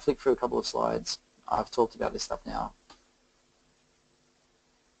just might flick through a couple of slides. I've talked about this stuff now.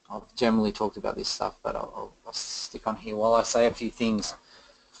 I've generally talked about this stuff, but I'll stick on here while I say a few things.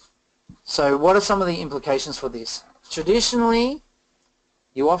 So what are some of the implications for this? Traditionally,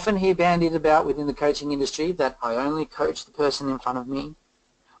 you often hear bandied about within the coaching industry that I only coach the person in front of me.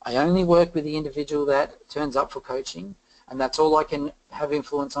 I only work with the individual that turns up for coaching, and that's all I can have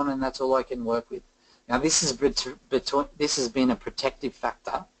influence on, and that's all I can work with. Now this has been a protective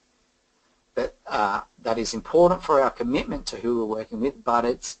factor that is important for our commitment to who we're working with, but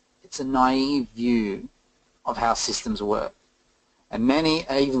it's a naive view of how systems work. And many,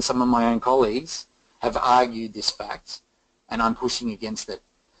 even some of my own colleagues, have argued this fact, and I'm pushing against it.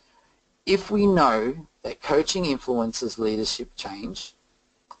 If we know that coaching influences leadership change,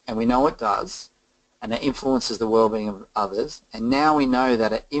 and we know it does, and it influences the well-being of others, and now we know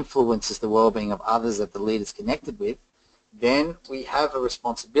that it influences the well-being of others that the leader's connected with, then we have a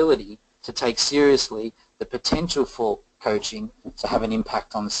responsibility to take seriously the potential for coaching to have an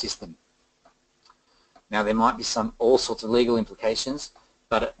impact on the system. Now there might be all sorts of legal implications,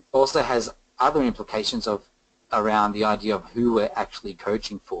 but it also has other implications around the idea of who we're actually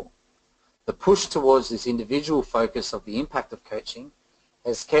coaching for. The push towards this individual focus of the impact of coaching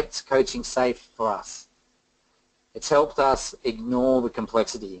has kept coaching safe for us. It's helped us ignore the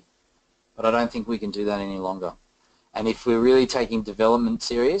complexity, but I don't think we can do that any longer. And if we're really taking development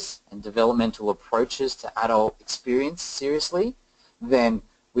serious and developmental approaches to adult experience seriously, then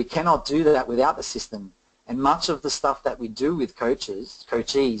we cannot do that without the system. And much of the stuff that we do with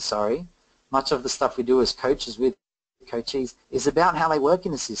much of the stuff we do as coaches with coachees is about how they work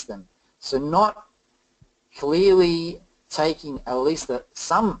in the system. So not clearly taking at least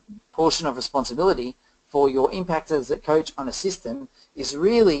some portion of responsibility for your impact as a coach on a system is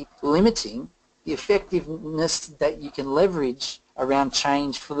really limiting the effectiveness that you can leverage around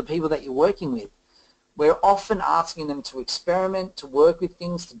change for the people that you're working with. We're often asking them to experiment, to work with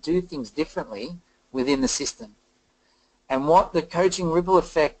things, to do things differently within the system. And what the coaching ripple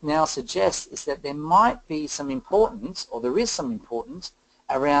effect now suggests is that there might be some importance, or there is some importance,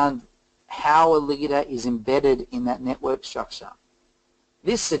 around how a leader is embedded in that network structure.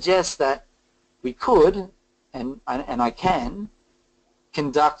 This suggests that we could, and I can,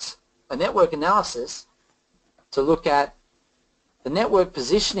 conduct a network analysis to look at the network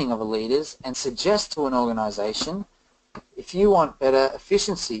positioning of a leaders and suggest to an organization, if you want better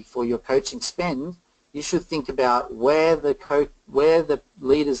efficiency for your coaching spend, you should think about where the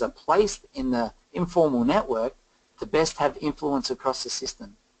leaders are placed in the informal network to best have influence across the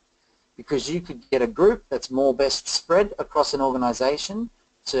system. Because you could get a group that's more best spread across an organization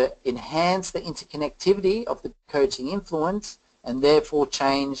to enhance the interconnectivity of the coaching influence and therefore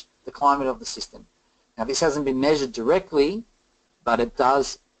change the climate of the system. Now this hasn't been measured directly, but there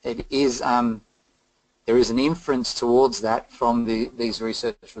is an inference towards that from these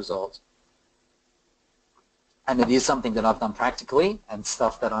research results. And it is something that I've done practically and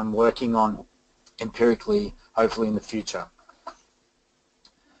stuff that I'm working on empirically, hopefully in the future.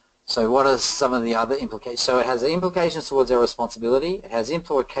 So what are some of the other implications? So it has implications towards our responsibility. It has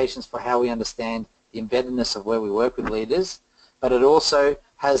implications for how we understand the embeddedness of where we work with leaders, but it also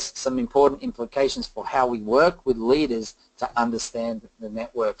has some important implications for how we work with leaders to understand the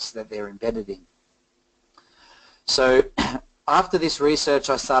networks that they're embedded in. So after this research,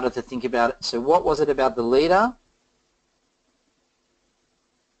 I started to think about it. So what was it about the leader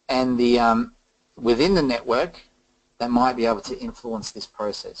and the within the network that might be able to influence this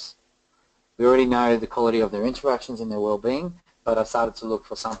process? We already know the quality of their interactions and their well-being, but I started to look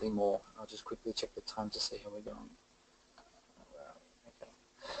for something more. I'll just quickly check the time to see how we're going.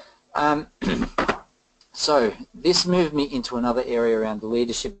 Okay. So this moved me into another area around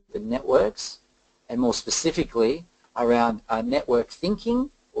leadership and networks, and more specifically around network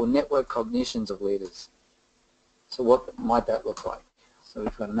thinking or network cognitions of leaders. So what might that look like? So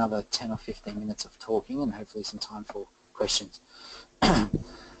we've got another 10 or 15 minutes of talking and hopefully some time for questions.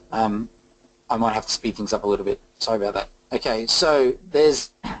 I might have to speed things up a little bit. Sorry about that. Okay, so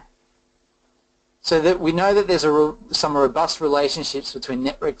we know that there's some robust relationships between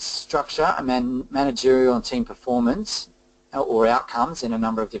network structure and managerial and team performance or outcomes in a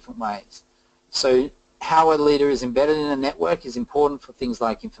number of different ways. So how a leader is embedded in a network is important for things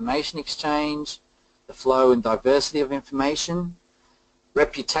like information exchange, the flow and diversity of information,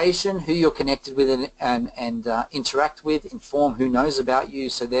 reputation, who you're connected with and interact with, inform who knows about you,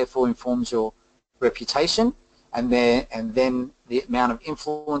 so therefore informs your reputation, and then the amount of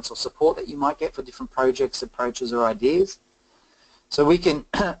influence or support that you might get for different projects, approaches, or ideas. So we can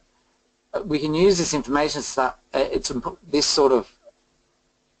use this information. This sort of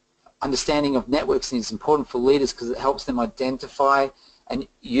understanding of networks is important for leaders because it helps them identify and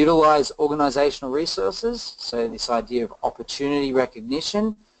utilize organizational resources. So this idea of opportunity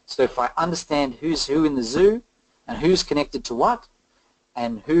recognition. So if I understand who's who in the zoo and who's connected to what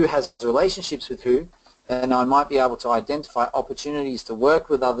and who has relationships with who, then I might be able to identify opportunities to work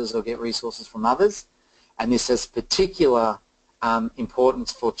with others or get resources from others. And this has particular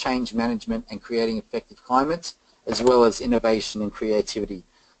importance for change management and creating effective climates, as well as innovation and creativity.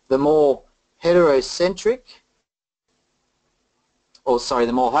 The more homocentric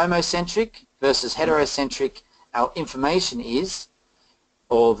versus heterocentric our information is,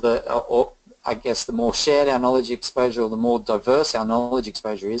 or I guess the more shared our knowledge exposure, or the more diverse our knowledge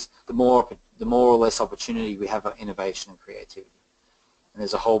exposure is, the more or less opportunity we have for innovation and creativity. And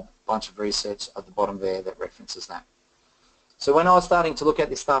there's a whole bunch of research at the bottom there that references that. So when I was starting to look at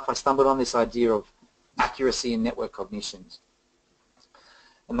this stuff, I stumbled on this idea of accuracy in network cognitions.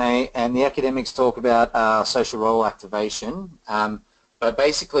 And the academics talk about social role activation. But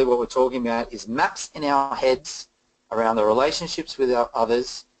basically what we're talking about is maps in our heads around the relationships with our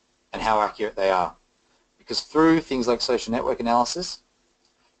others and how accurate they are. Because through things like social network analysis,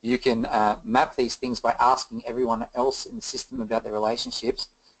 you can map these things by asking everyone else in the system about their relationships,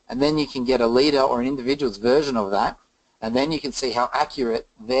 and then you can get a leader or an individual's version of that, and then you can see how accurate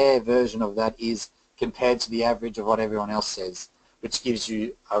their version of that is compared to the average of what everyone else says, which gives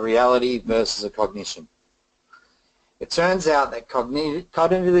you a reality versus a cognition. It turns out that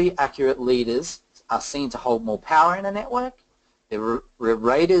cognitively accurate leaders are seen to hold more power in a network. They're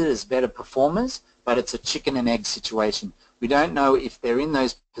rated as better performers, but it's a chicken and egg situation. We don't know if they're in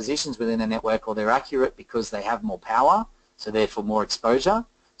those positions within a network or they're accurate because they have more power, so therefore more exposure,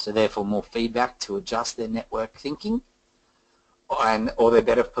 so therefore more feedback to adjust their network thinking, or they're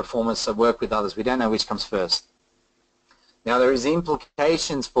better performers, so work with others. We don't know which comes first. Now there is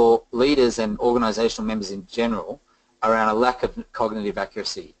implications for leaders and organizational members in general around a lack of cognitive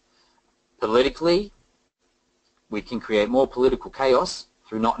accuracy. Politically, we can create more political chaos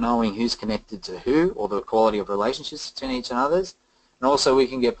through not knowing who's connected to who or the quality of relationships between each and others. And also we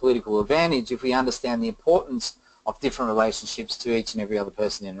can get political advantage if we understand the importance of different relationships to each and every other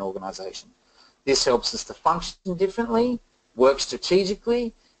person in an organization. This helps us to function differently, work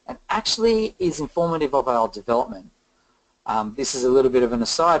strategically, and actually is informative of our development. This is a little bit of an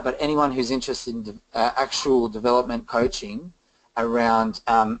aside, but anyone who's interested in actual development coaching around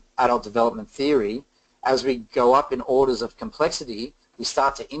adult development theory, as we go up in orders of complexity, we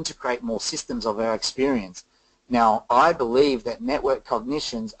start to integrate more systems of our experience. Now, I believe that network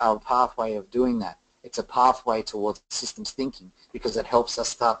cognitions are a pathway of doing that. It's a pathway towards systems thinking because it helps us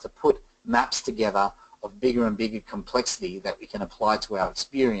start to put maps together of bigger and bigger complexity that we can apply to our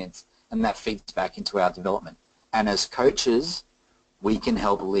experience, and that feeds back into our development. And as coaches, we can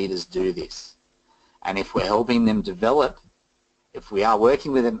help leaders do this. And if we're helping them develop, if we are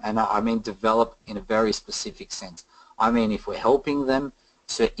working with them, and I mean develop in a very specific sense, I mean if we're helping them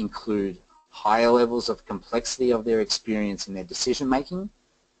to include higher levels of complexity of their experience in their decision making,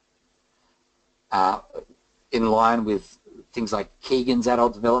 in line with things like Kegan's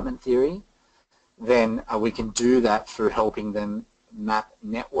adult development theory, then we can do that through helping them map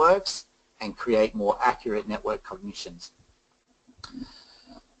networks and create more accurate network cognitions.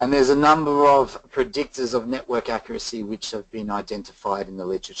 And there's a number of predictors of network accuracy which have been identified in the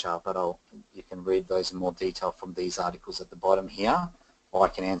literature, but you can read those in more detail from these articles at the bottom here, or I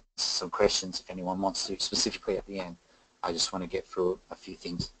can answer some questions if anyone wants to, specifically at the end. I just want to get through a few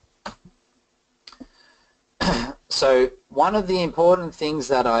things. So one of the important things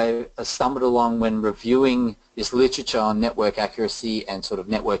that I stumbled along when reviewing this literature on network accuracy and sort of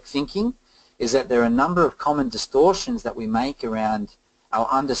network thinking is that there are a number of common distortions that we make around our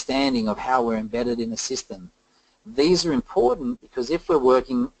understanding of how we're embedded in a system. These are important because if we're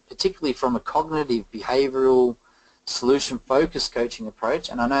working particularly from a cognitive, behavioural, solution-focused coaching approach,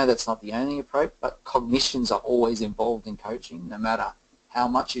 and I know that's not the only approach, but cognitions are always involved in coaching no matter how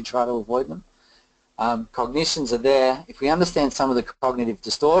much you try to avoid them. Cognitions are there. If we understand some of the cognitive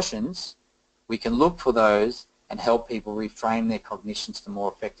distortions, we can look for those and help people reframe their cognitions to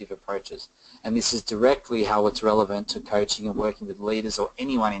more effective approaches. And this is directly how it's relevant to coaching and working with leaders or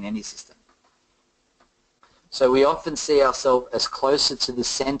anyone in any system. So we often see ourselves as closer to the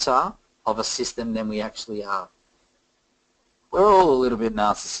center of a system than we actually are. We're all a little bit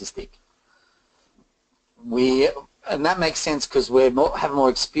narcissistic. And that makes sense because we have more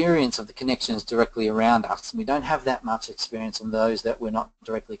experience of the connections directly around us. We don't have that much experience on those that we're not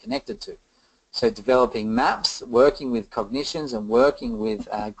directly connected to. So developing maps, working with cognitions, and working with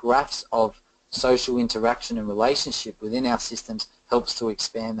graphs of social interaction and relationship within our systems helps to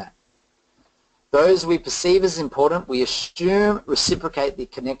expand that. Those we perceive as important, we assume reciprocate the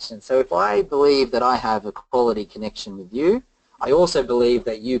connection. So if I believe that I have a quality connection with you, I also believe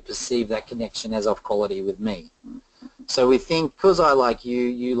that you perceive that connection as of quality with me. So we think because I like you,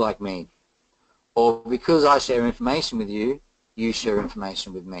 you like me. Or because I share information with you, you share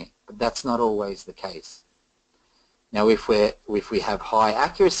information with me. But that's not always the case. Now if we have high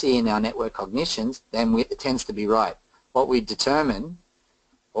accuracy in our network cognitions, then it tends to be right. What we determine,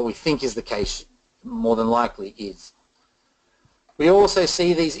 what we think is the case, more than likely is. We also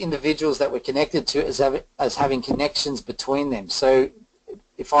see these individuals that we're connected to as having connections between them. So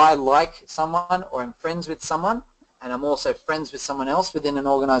if I like someone or I'm friends with someone, and I'm also friends with someone else within an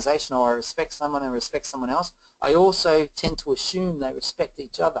organization, or I respect someone and respect someone else, I also tend to assume they respect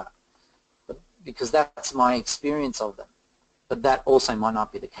each other because that's my experience of them. But that also might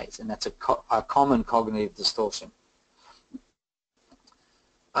not be the case, and that's a common cognitive distortion.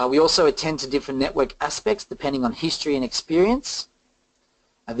 We also attend to different network aspects depending on history and experience.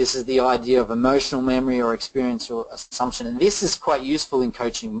 This is the idea of emotional memory or experiential assumption, and this is quite useful in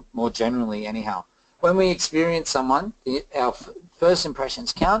coaching more generally anyhow. When we experience someone, our first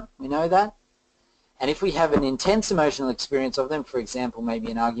impressions count, we know that, and if we have an intense emotional experience of them, for example,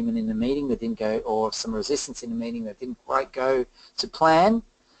 maybe an argument in a meeting that didn't go, or some resistance in a meeting that didn't quite go to plan,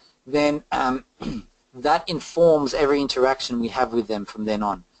 then that informs every interaction we have with them from then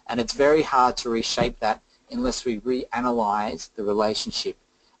on, and it's very hard to reshape that unless we reanalyze the relationship.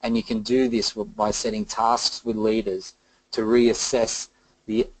 And you can do this by setting tasks with leaders to reassess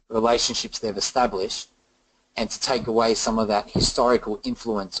the relationships they've established and to take away some of that historical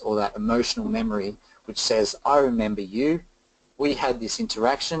influence or that emotional memory which says, I remember you, we had this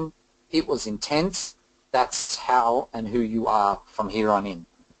interaction, it was intense, that's how and who you are from here on in.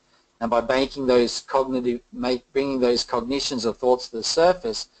 And by making those bringing those cognitions or thoughts to the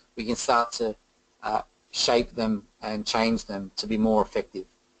surface, we can start to shape them and change them to be more effective.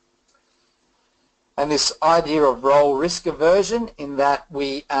 And this idea of role risk aversion, in that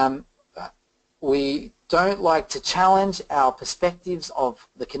we don't like to challenge our perspectives of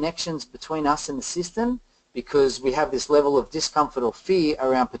the connections between us and the system, because we have this level of discomfort or fear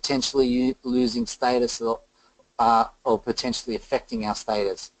around potentially losing status or potentially affecting our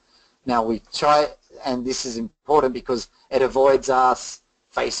status. Now we try, and this is important because it avoids us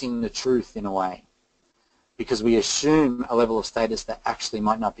facing the truth in a way, because we assume a level of status that actually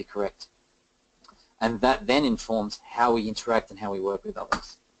might not be correct. And that then informs how we interact and how we work with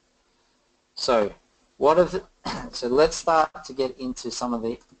others. So so let's start to get into some of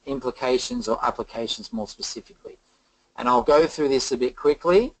the implications or applications more specifically. And I'll go through this a bit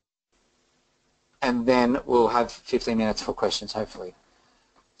quickly, and then we'll have 15 minutes for questions, hopefully.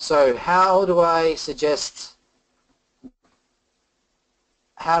 So how do I suggest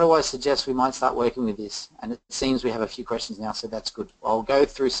we might start working with this? And it seems we have a few questions now, so that's good. I'll go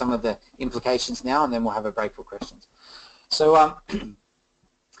through some of the implications now, and then we'll have a break for questions. So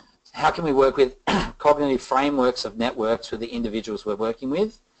how can we work with cognitive frameworks of networks with the individuals we're working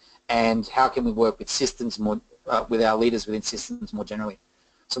with, and how can we work with systems more, with our leaders within systems more generally?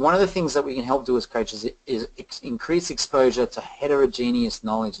 So one of the things that we can help do as coaches is increase exposure to heterogeneous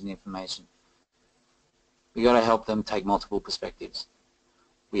knowledge and information. We've got to help them take multiple perspectives.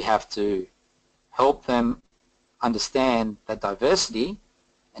 We have to help them understand that diversity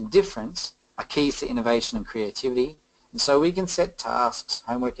and difference are keys to innovation and creativity, and so we can set tasks,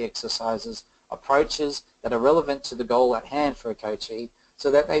 homework exercises, approaches that are relevant to the goal at hand for a coachee,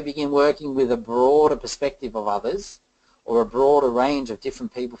 so that they begin working with a broader perspective of others, or a broader range of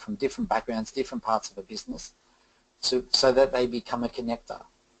different people from different backgrounds, different parts of a business, so that they become a connector.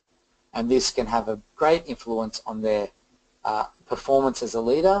 And this can have a great influence on their performance as a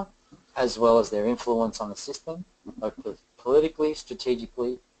leader, as well as their influence on the system, both politically,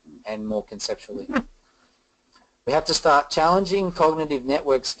 strategically, and more conceptually. We have to start challenging cognitive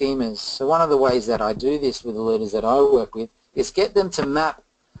network schemas. So one of the ways that I do this with the leaders that I work with is get them to map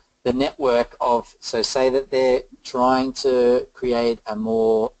the network of, so say that they're trying to create a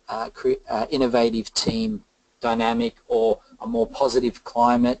more innovative team dynamic or a more positive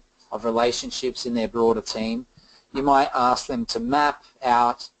climate of relationships in their broader team. You might ask them to map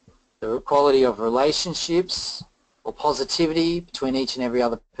out the quality of relationships or positivity between each and every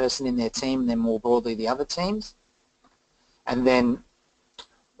other person in their team, and then more broadly the other teams. And then,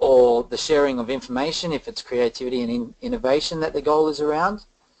 or the sharing of information if it's creativity and innovation that the goal is around.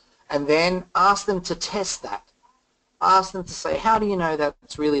 And then ask them to test that. Ask them to say, how do you know that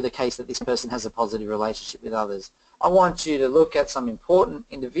it's really the case that this person has a positive relationship with others? I want you to look at some important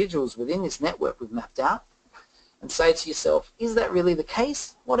individuals within this network we've mapped out and say to yourself, is that really the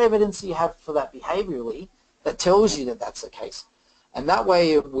case? What evidence do you have for that behaviorally that tells you that that's the case? And that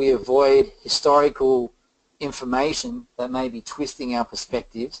way we avoid historical information that may be twisting our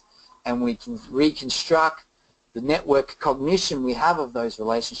perspectives, and we can reconstruct the network cognition we have of those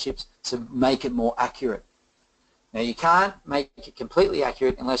relationships to make it more accurate. Now you can't make it completely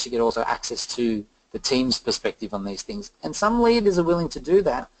accurate unless you get also access to the team's perspective on these things. And some leaders are willing to do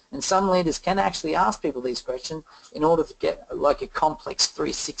that, and some leaders can actually ask people these questions in order to get like a complex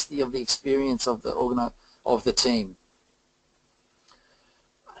 360 of the experience of the team.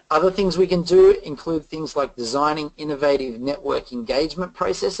 Other things we can do include things like designing innovative network engagement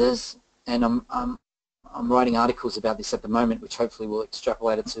processes, and I'm writing articles about this at the moment, which hopefully we'll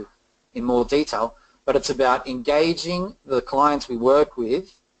extrapolate it to in more detail, but it's about engaging the clients we work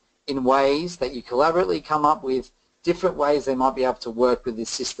with in ways that you collaboratively come up with different ways they might be able to work with this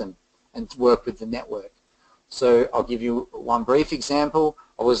system and to work with the network. So I'll give you one brief example.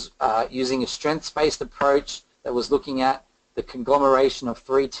 I was using a strengths-based approach that was looking at the conglomeration of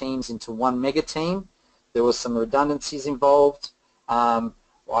 3 teams into one mega team. There was some redundancies involved. I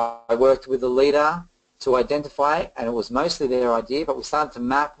worked with a leader to identify, and it was mostly their idea, but we started to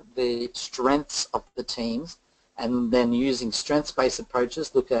map the strengths of the teams, and then using strengths-based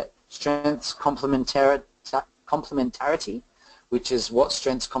approaches, look at strengths complementarity, which is what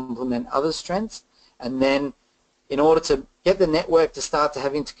strengths complement other strengths, and then in order to get the network to start to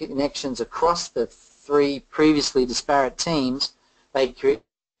have interconnections across the 3 previously disparate teams,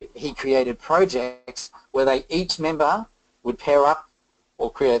 he created projects where each member would pair up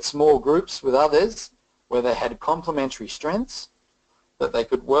or create small groups with others where they had complementary strengths that they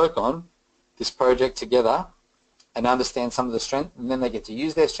could work on this project together and understand some of the strengths, and then they get to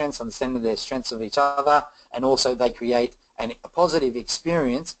use their strengths, understand their strengths of each other, and also they create a positive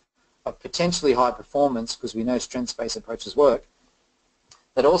experience of potentially high performance, because we know strengths-based approaches work,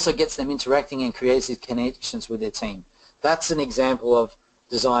 that also gets them interacting and creates these connections with their team. That's an example of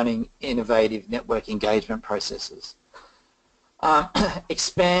designing innovative network engagement processes.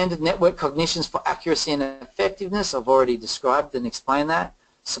 Expand network cognitions for accuracy and effectiveness. I've already described and explained that.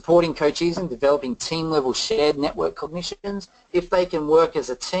 Supporting coachees in developing team-level shared network cognitions. If they can work as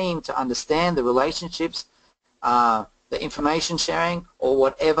a team to understand the relationships, the information sharing, or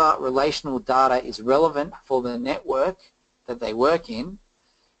whatever relational data is relevant for the network that they work in,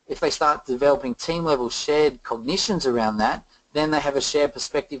 if they start developing team-level shared cognitions around that, then they have a shared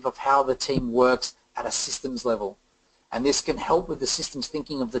perspective of how the team works at a systems level. And this can help with the systems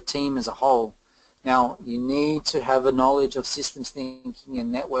thinking of the team as a whole. Now, you need to have a knowledge of systems thinking and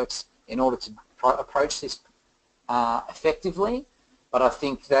networks in order to approach this effectively, but I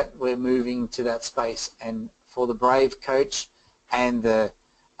think that we're moving to that space, and for the brave coach and the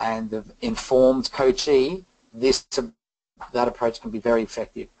informed coachee, that approach can be very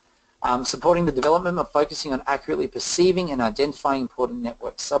effective. Supporting the development of focusing on accurately perceiving and identifying important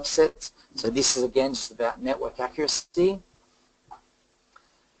network subsets. So this is again just about network accuracy.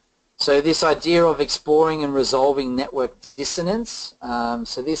 So this idea of exploring and resolving network dissonance.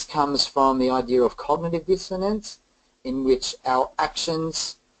 So this comes from the idea of cognitive dissonance, in which our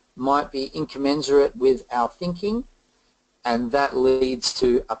actions might be incommensurate with our thinking, and that leads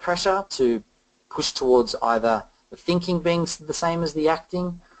to a pressure to push towards either the thinking being the same as the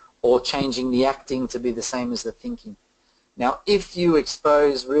acting, or changing the acting to be the same as the thinking. Now, if you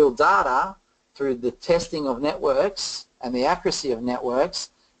expose real data through the testing of networks and the accuracy of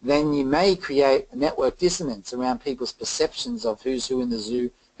networks, then you may create a network dissonance around people's perceptions of who's who in the zoo,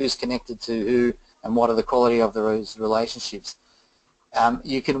 who's connected to who, and what are the quality of those relationships.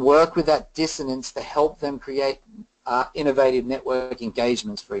 You can work with that dissonance to help them create innovative network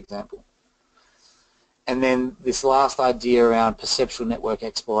engagements, for example. And then this last idea around perceptual network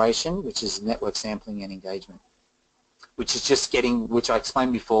exploration, which is network sampling and engagement, which is just getting, which I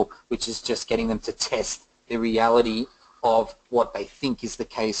explained before, which is just getting them to test the reality of what they think is the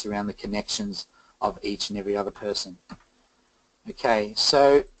case around the connections of each and every other person. Okay,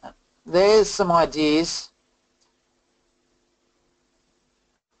 so there's some ideas,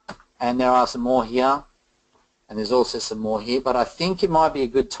 and there are some more here, and there's also some more here, but I think it might be a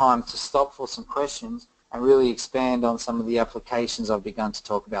good time to stop for some questions and really expand on some of the applications I've begun to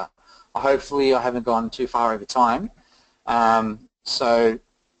talk about. Hopefully I haven't gone too far over time, so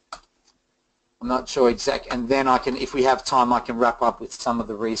I'm not sure exactly, and then I can, if we have time, I can wrap up with some of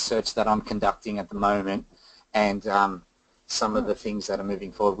the research that I'm conducting at the moment and some of the things that are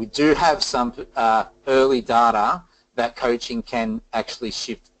moving forward. We do have some early data that coaching can actually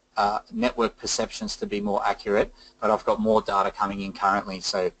shift network perceptions to be more accurate, but I've got more data coming in currently,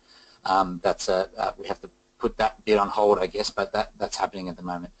 so that's we have to put that bit on hold, I guess, but that's happening at the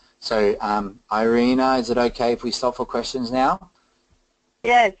moment. So Irina, is it okay if we stop for questions now?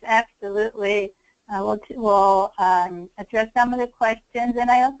 Yes, absolutely. We'll address some of the questions,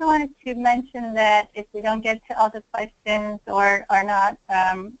 and I also wanted to mention that if we don't get to all the questions or are not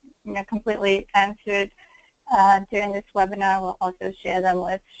completely answered during this webinar, we'll also share them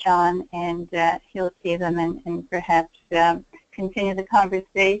with Sean, and he'll see them and perhaps continue the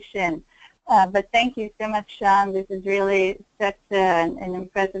conversation. But thank you so much, Sean. This is really such an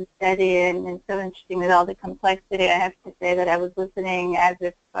impressive study and so interesting with all the complexity. I have to say that I was listening as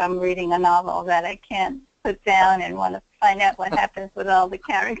if I'm reading a novel that I can't put down and want to find out what happens with all the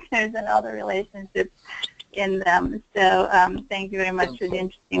characters and all the relationships in them. So thank you very much for the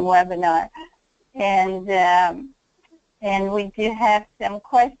interesting webinar. And we do have some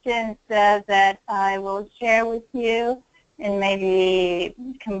questions that I will share with you, and maybe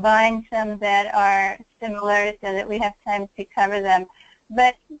combine some that are similar so that we have time to cover them.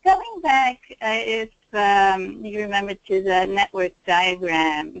 But going back, it's you remember, to the network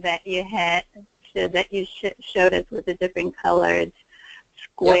diagram that you had, that you showed us with the different colored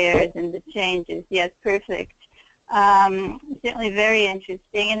squares and the changes. Yes, perfect. Certainly very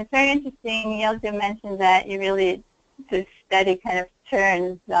interesting. And it's very interesting, you also mentioned that you really, the study kind of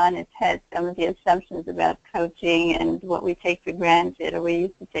turns on its head some of the assumptions about coaching and what we take for granted, or we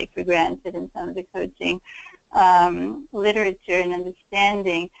used to take for granted in some of the coaching literature and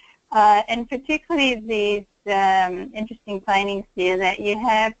understanding. And particularly these interesting findings here that you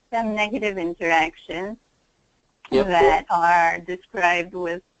have some negative interactions that are described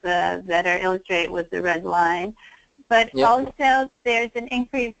with, that are illustrated with the red line. But also there's an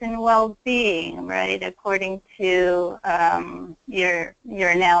increase in well-being, right, according to your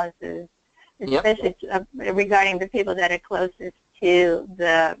analysis, especially regarding the people that are closest to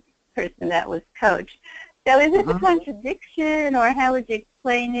the person that was coached. So is this a contradiction, or how would you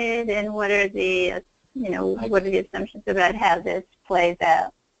explain it, and what are the, what are the assumptions about how this plays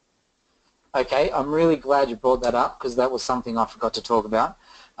out? Okay, I'm really glad you brought that up, because that was something I forgot to talk about.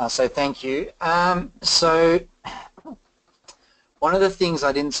 So thank you. So one of the things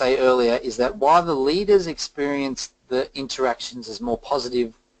I didn't say earlier is that while the leaders experience the interactions as more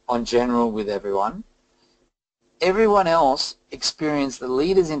positive on general with everyone, everyone else experienced the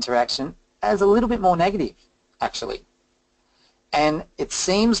leader's interaction as a little bit more negative, actually. And it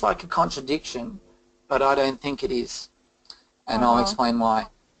seems like a contradiction, but I don't think it is. And I'll explain why.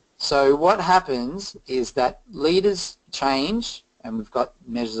 So what happens is that leaders change, and we've got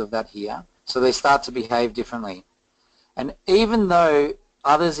measures of that here, so they start to behave differently. And even though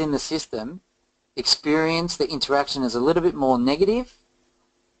others in the system experience the interaction as a little bit more negative,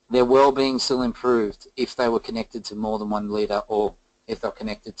 their well-being still improved if they were connected to more than one leader, or if they're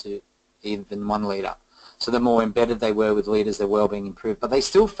connected to even one leader. So the more embedded they were with leaders, their well-being improved. But they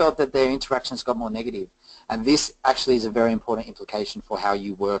still felt that their interactions got more negative. And this actually is a very important implication for how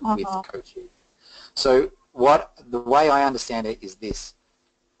you work with coaches. So the way I understand it is this.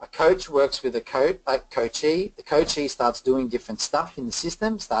 A coach works with a coachee. The coachee starts doing different stuff in the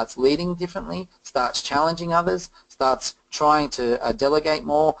system, starts leading differently, starts challenging others, starts trying to delegate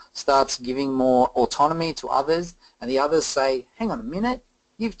more, starts giving more autonomy to others, and the others say, hang on a minute,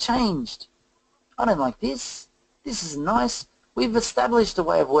 you've changed. I don't like this. This is nice. We've established a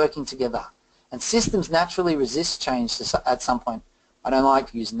way of working together. And systems naturally resist change at some point. I don't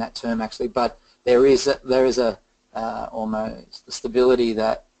like using that term actually, but there is almost the stability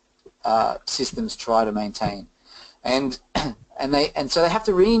that systems try to maintain, and so they have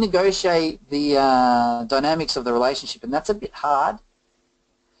to renegotiate the dynamics of the relationship, and that's a bit hard.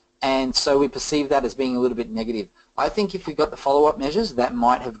 And so we perceive that as being a little bit negative. I think if we got the follow-up measures, that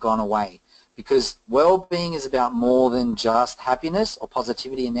might have gone away, because well-being is about more than just happiness or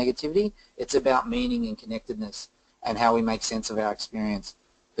positivity and negativity. It's about meaning and connectedness and how we make sense of our experience.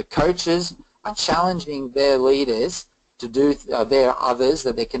 The coaches are challenging their leaders to do, their others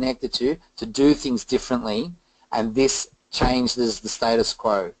that they're connected to do things differently, and this changes the status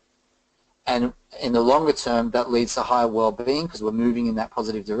quo. And in the longer term, that leads to higher well-being because we're moving in that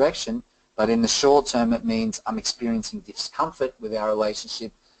positive direction. But in the short term, it means I'm experiencing discomfort with our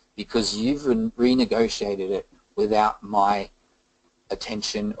relationship because you've renegotiated it without my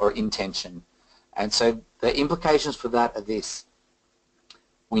attention or intention. And so the implications for that are this.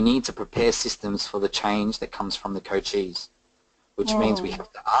 We need to prepare systems for the change that comes from the coachees, which means we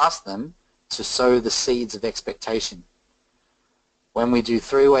have to ask them to sow the seeds of expectation. When we do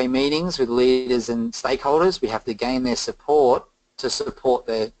three-way meetings with leaders and stakeholders, we have to gain their support to support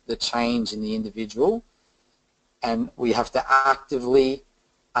the change in the individual, and we have to actively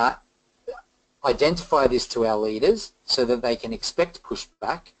identify this to our leaders so that they can expect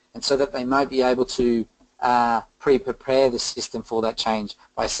pushback and so that they might be able to prepare the system for that change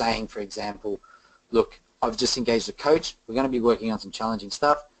by saying, for example, look, I've just engaged a coach, we're going to be working on some challenging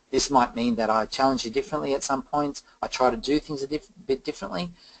stuff. This might mean that I challenge you differently at some points. I try to do things a bit differently.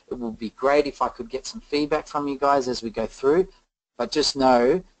 It would be great if I could get some feedback from you guys as we go through, but just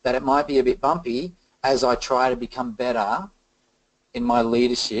know that it might be a bit bumpy as I try to become better in my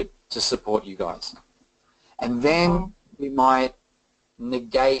leadership to support you guys. And then we might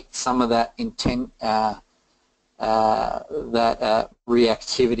negate some of that intent,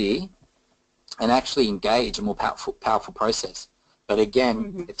 reactivity, and actually engage a more powerful process. But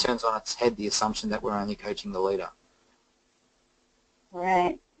again, it turns on its head the assumption that we're only coaching the leader.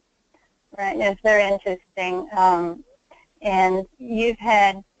 Right. Right. It's very interesting. And you've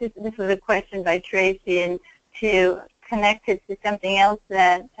had, this was a question by Tracy, and to connect it to something else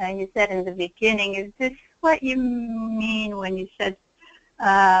that you said in the beginning. Is this what you mean when you said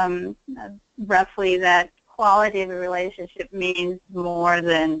roughly that quality of a relationship means more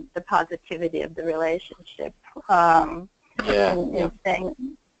than the positivity of the relationship. And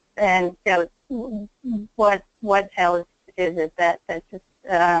so what else is it that's just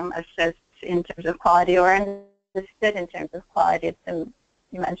assessed in terms of quality, or understood in terms of quality?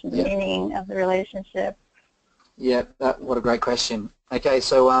 You mentioned the meaning of the relationship. Yeah, what a great question. Okay,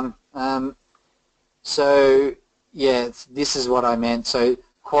 so this is what I meant. So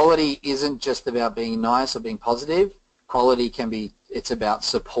quality isn't just about being nice or being positive. Quality can be, it's about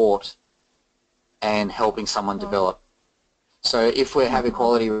support and helping someone develop. So if we have a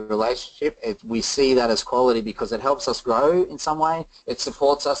quality relationship, we see that as quality because it helps us grow in some way, it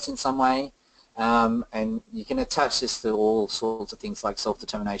supports us in some way, and you can attach this to all sorts of things like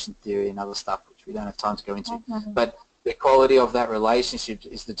self-determination theory and other stuff, which we don't have time to go into. But the quality of that relationship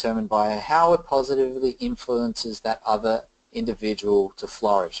is determined by how it positively influences that other individual to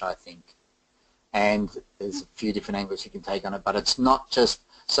flourish, I think. And there's a few different angles you can take on it, but it's not just,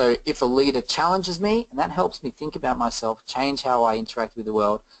 so if a leader challenges me, and that helps me think about myself, change how I interact with the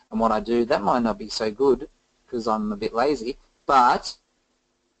world and what I do, that might not be so good because I'm a bit lazy, but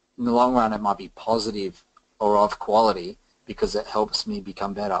in the long run it might be positive or of quality because it helps me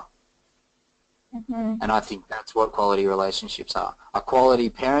become better. And I think that's what quality relationships are. A quality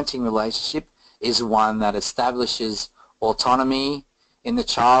parenting relationship is one that establishes autonomy in the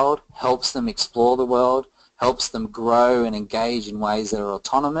child, helps them explore the world, helps them grow and engage in ways that are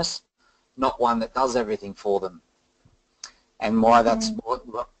autonomous, not one that does everything for them. And why that's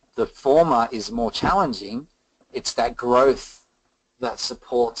the former is more challenging, it's that growth that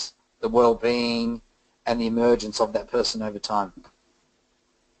supports the well-being and the emergence of that person over time.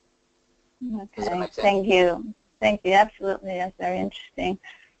 Okay, thank you. Thank you, absolutely, that's very interesting.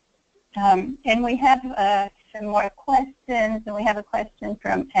 And we have some more questions, and we have a question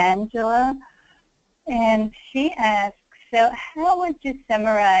from Angela. And she asks, so how would you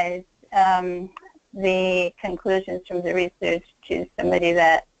summarize the conclusions from the research to somebody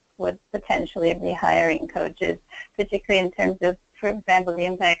that would potentially be hiring coaches, particularly in terms of, for example, the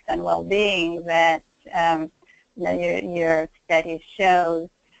impact on well-being that your study shows?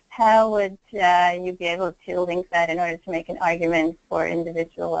 How would you be able to link that in order to make an argument for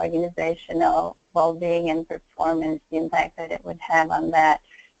individual organizational well-being and performance, the impact that it would have on that,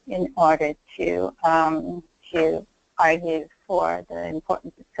 in order to argue for the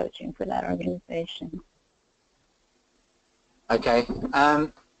importance of coaching for that organization? Okay,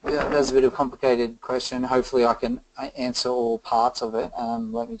 that's a bit of a complicated question. Hopefully I can answer all parts of it.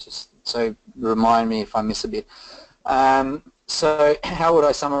 Let me just, so remind me if I miss a bit. So how would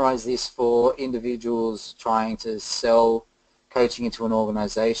I summarize this for individuals trying to sell coaching into an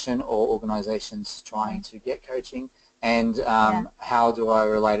organization or organizations trying to get coaching? And how do I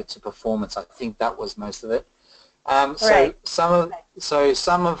relate it to performance? I think that was most of it. So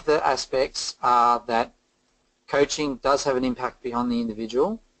some of the aspects are that coaching does have an impact beyond the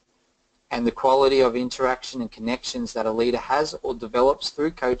individual, and the quality of interaction and connections that a leader has or develops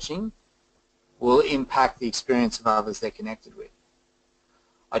through coaching will impact the experience of others they're connected with.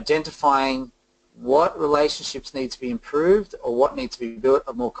 Identifying what relationships need to be improved or what needs to be built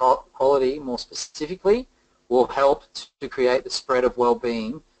of more quality, more specifically, will help to create the spread of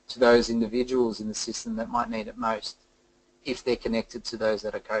well-being to those individuals in the system that might need it most if they're connected to those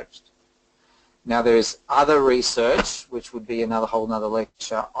that are coached. Now there's other research, which would be another whole nother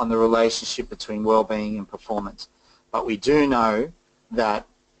lecture, on the relationship between well-being and performance. But we do know that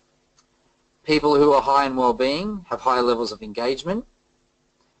people who are high in well-being have higher levels of engagement,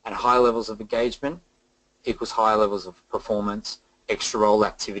 and high levels of engagement equals higher levels of performance, extra role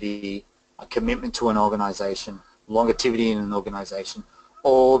activity, a commitment to an organization, longevity in an organization.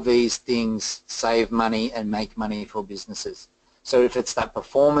 All these things save money and make money for businesses. So if it's that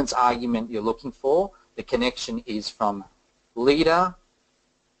performance argument you're looking for, the connection is from leader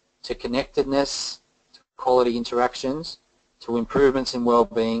to connectedness, to quality interactions, to improvements in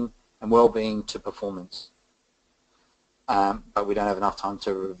well-being, and well-being to performance. But we don't have enough time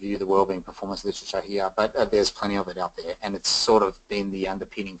to review the well-being performance literature here, but there's plenty of it out there, and it's sort of been the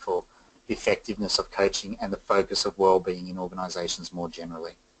underpinning for the effectiveness of coaching and the focus of well-being in organizations more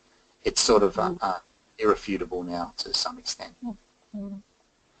generally. It's sort of irrefutable now to some extent.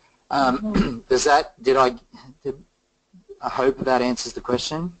 Does that, I hope that answers the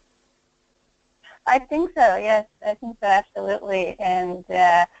question? I think so, yes, I think so, absolutely. And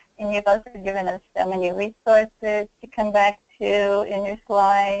you've also given us so many resources to come back to in your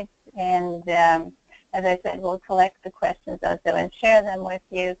slides. And as I said, we'll collect the questions also and share them with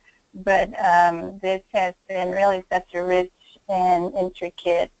you. But this has been really such a rich and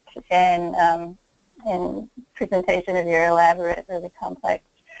intricate in presentation of your elaborate, really complex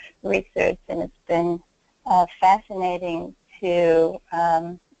research, and it's been fascinating to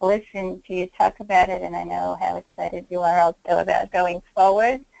listen to you talk about it, and I know how excited you are also about going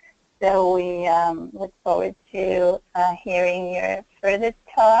forward. So we look forward to hearing your further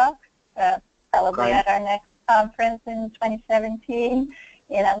talk, probably at our next conference in 2017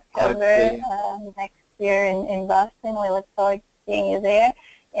 in October next year in Boston. We look forward to seeing you there,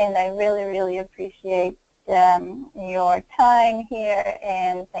 and I really, really appreciate your time here,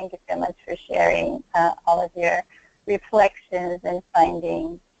 and thank you so much for sharing all of your reflections and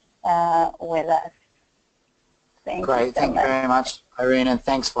findings with us. Thank you Thank you very much, Irene, and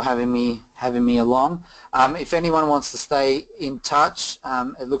thanks for having me along. If anyone wants to stay in touch,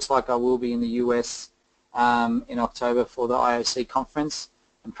 it looks like I will be in the US in October for the IOC conference,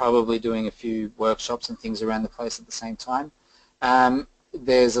 and probably doing a few workshops and things around the place at the same time.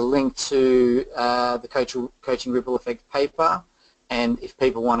 There's a link to the Coaching Ripple Effect paper, and if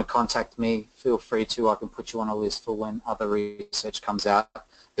people want to contact me, feel free to. I can put you on a list for when other research comes out.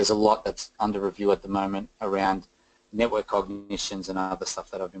 There's a lot that's under review at the moment around network cognitions and other stuff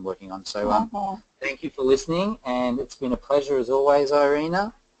that I've been working on. So thank you for listening, and it's been a pleasure as always,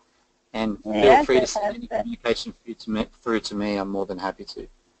 Irina. And feel free to send any communication through to me. I'm more than happy to.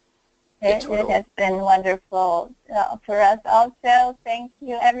 It has been wonderful for us also. Thank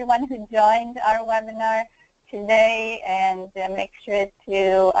you, everyone who joined our webinar today, and make sure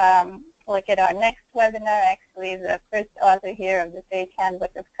to look at our next webinar. Actually, the first author here of the Sage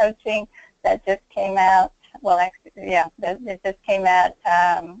Handbook of Coaching that just came out. Well, actually, yeah, that just came out.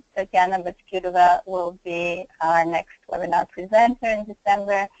 Tatiana Bachkudova will be our next webinar presenter in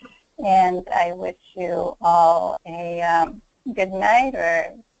December, and I wish you all a good night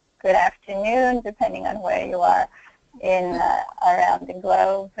or good afternoon, depending on where you are in around the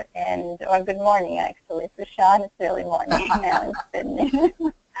globe, or good morning, actually. For Sean, it's early morning now in Sydney.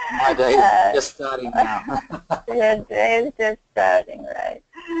 My day is just starting now. Your day is just starting, right.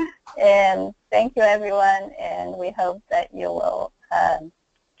 And thank you, everyone, and we hope that you will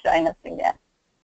join us again.